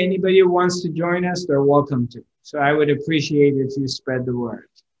 family, anybody who wants to join us, they're welcome to. So I would appreciate if you spread the word.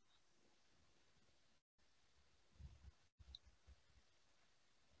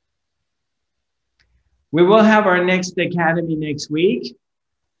 We will have our next academy next week.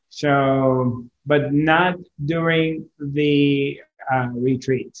 So, but not during the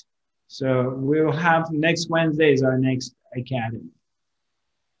retreat. So we'll have next Wednesday is our next academy.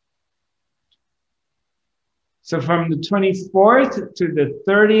 So from the 24th to the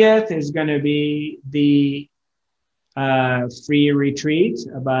 30th is going to be the free retreat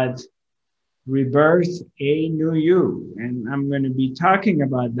about Rebirth, a new you. And I'm going to be talking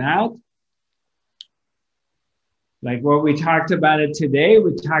about that. Like what we talked about it today,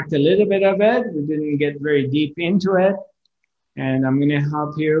 we talked a little bit of it. We didn't get very deep into it. And I'm going to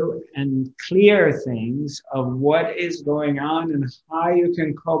help you and clear things of what is going on and how you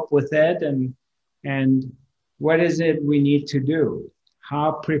can cope with it and what is it we need to do,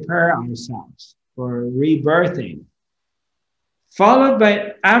 how prepare ourselves for rebirthing. Followed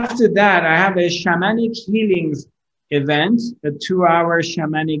by, after that, I have a shamanic healings event, a 2-hour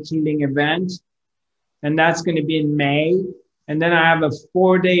shamanic healing event. And that's going to be in May. And then I have a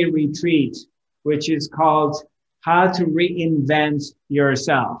 4-day retreat, which is called How to Reinvent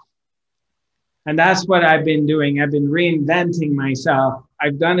Yourself. And that's what I've been doing. I've been reinventing myself.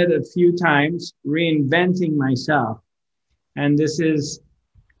 I've done it a few times, reinventing myself. And this is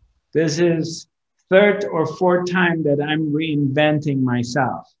third or fourth time that I'm reinventing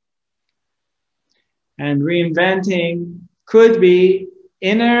myself. And reinventing could be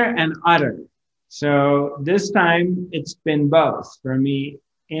inner and outer. So this time it's been both for me,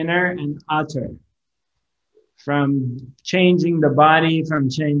 inner and outer. From changing the body, from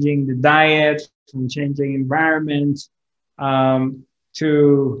changing the diet, from changing environment,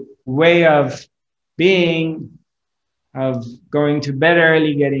 to way of being, of going to bed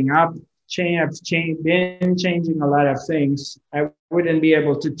early, getting up, been changing a lot of things. I wouldn't be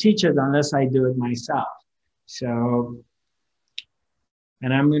able to teach it unless I do it myself. So,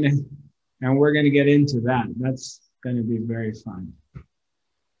 and we're going to get into that. That's going to be very fun.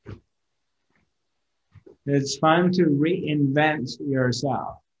 It's fun to reinvent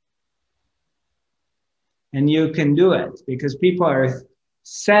yourself. And you can do it because people are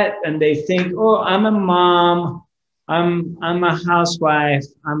set and they think, oh, I'm a mom, I'm a housewife,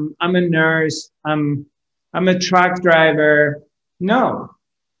 I'm a nurse, I'm a truck driver. No,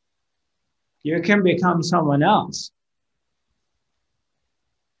 you can become someone else.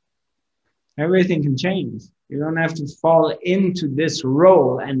 Everything can change. You don't have to fall into this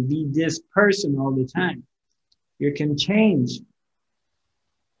role and be this person all the time. You can change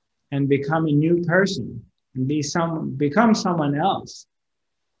and become a new person and become someone else.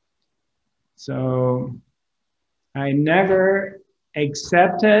 So I never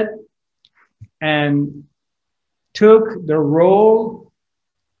accepted and took the role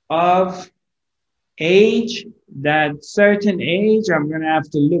of age, that certain age, I'm going to have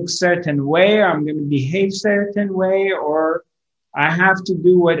to look certain way, or I'm going to behave certain way, or I have to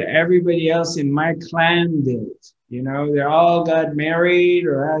do what everybody else in my clan did. You know, they all got married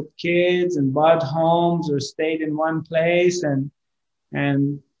or had kids and bought homes or stayed in one place. And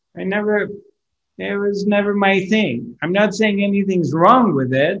it was never my thing. I'm not saying anything's wrong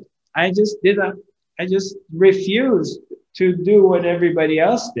with it. I just refused to do what everybody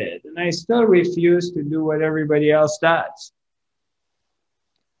else did. And I still refuse to do what everybody else does.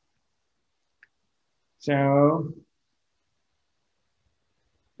 So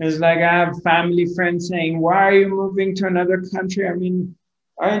It's like I have family friends saying, why are you moving to another country? I mean,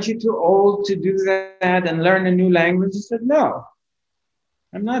 aren't you too old to do that and learn a new language? I said, no,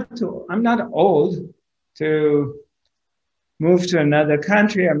 I'm not old to move to another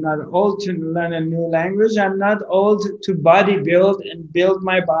country. I'm not old to learn a new language. I'm not old to bodybuild and build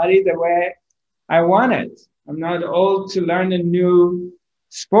my body the way I want it. I'm not old to learn a new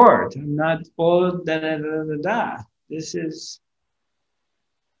sport. I'm not old, da da da da da. This is,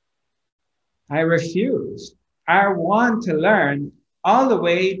 I refuse. I want to learn all the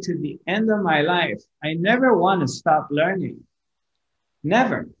way to the end of my life. I never want to stop learning.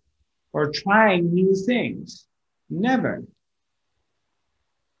 Never. Or trying new things. Never.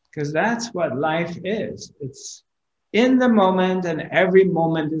 Because that's what life is. It's in the moment, and every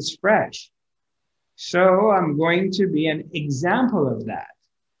moment is fresh. So I'm going to be an example of that.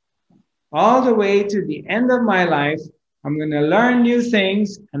 All the way to the end of my life, I'm going to learn new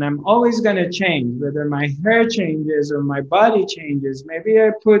things, and I'm always going to change, whether my hair changes or my body changes. Maybe I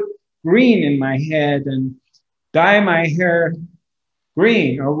put green in my head and dye my hair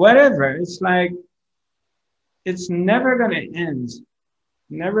green or whatever. It's like, it's never going to end.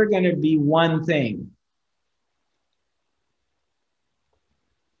 Never going to be one thing.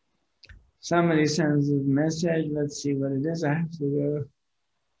 Somebody sends a message. Let's see what it is. I have to go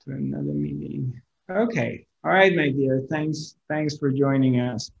to another meeting. Okay. All right, my dear. Thanks for joining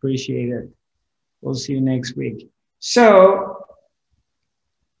us. Appreciate it. We'll see you next week. So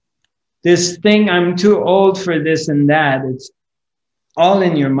this thing, I'm too old for this and that, it's all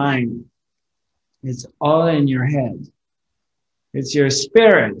in your mind. It's all in your head. It's your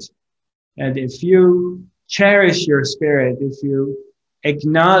spirit. And if you cherish your spirit, if you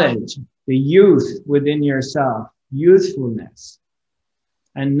acknowledge the youth within yourself, youthfulness,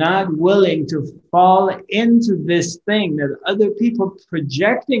 and not willing to fall into this thing that other people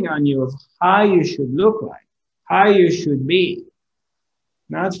projecting on you of how you should look like, how you should be,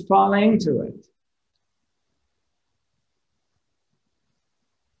 not fall into it.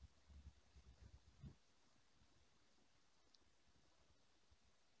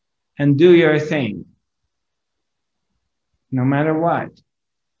 And do your thing, no matter what.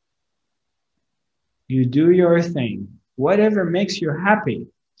 You do your thing, whatever makes you happy.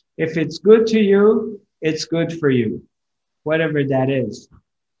 If it's good to you, it's good for you, whatever that is.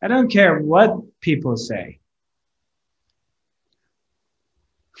 I don't care what people say.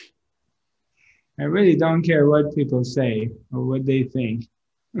 I really don't care what people say or what they think.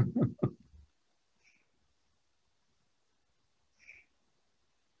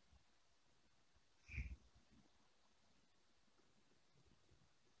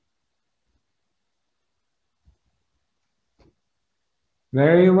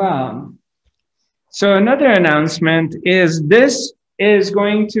 Very well. So another announcement is this is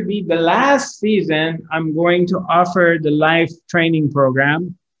going to be the last season I'm going to offer the life training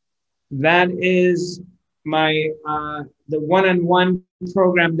program. That is my the one-on-one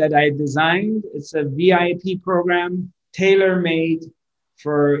program that I designed. It's a VIP program, tailor-made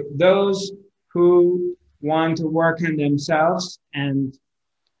for those who want to work on themselves. And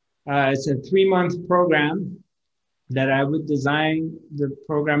it's a 3-month program that I would design the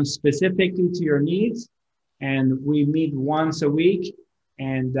program specifically to your needs. And we meet once a week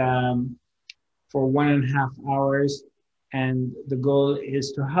and for 1.5 hours. And the goal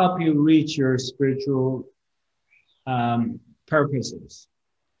is to help you reach your spiritual purposes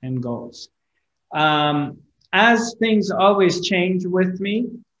and goals. As things always change with me,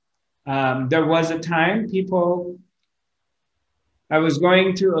 there was a time I was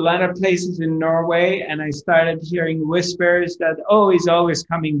going to a lot of places in Norway, and I started hearing whispers that, oh, he's always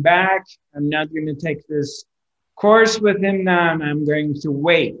coming back. I'm not going to take this course with him now, and I'm going to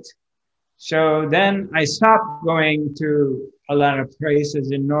wait. So then I stopped going to a lot of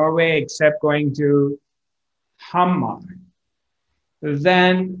places in Norway, except going to Hamar.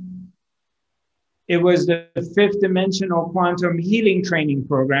 Then it was the 5th dimensional quantum healing training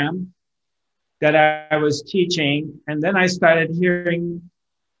program that I was teaching. And then I started hearing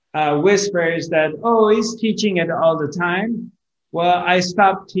whispers that, oh, he's teaching it all the time. Well, I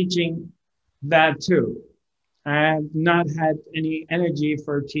stopped teaching that too. I have not had any energy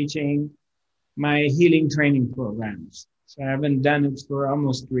for teaching my healing training programs. So I haven't done it for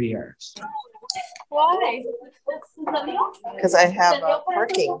almost 3 years. Why? Because I have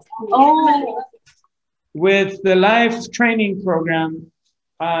parking. Oh. With the life training program,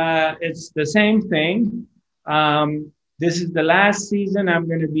 it's the same thing. This is the last season I'm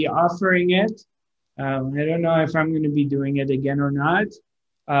going to be offering it. I don't know if I'm going to be doing it again or not.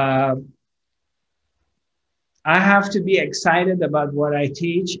 I have to be excited about what I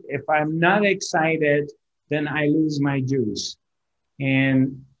teach. If I'm not excited, then I lose my juice.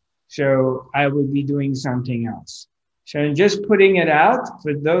 And so I would be doing something else. So I'm just putting it out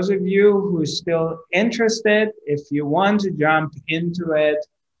for those of you who are still interested. If you want to jump into it,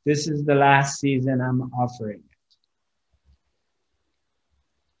 this is the last season I'm offering.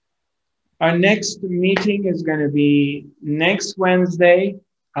 Our next meeting is going to be next Wednesday.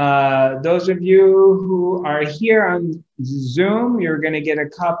 Those of you who are here on Zoom, you're going to get a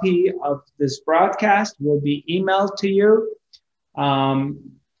copy of this broadcast. It will be emailed to you.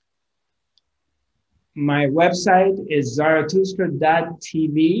 My website is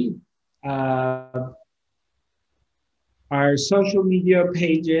zarathustra.tv. Our social media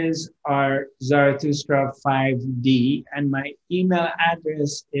pages are Zarathustra 5D, and my email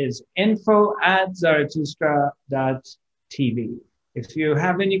address is info@zarathustra.tv. If you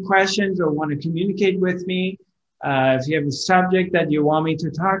have any questions or want to communicate with me, if you have a subject that you want me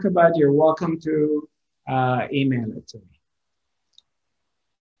to talk about, you're welcome to email it to me.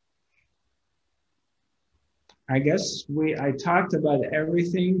 I guess I talked about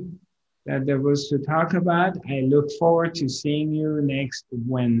everything that there was to talk about. I look forward to seeing you next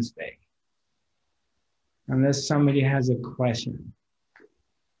Wednesday. Unless somebody has a question.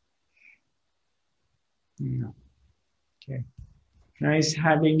 No. Okay. Nice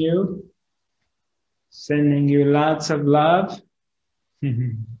having you. Sending you lots of love.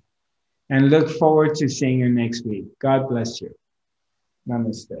 And look forward to seeing you next week. God bless you.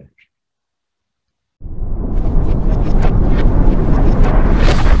 Namaste.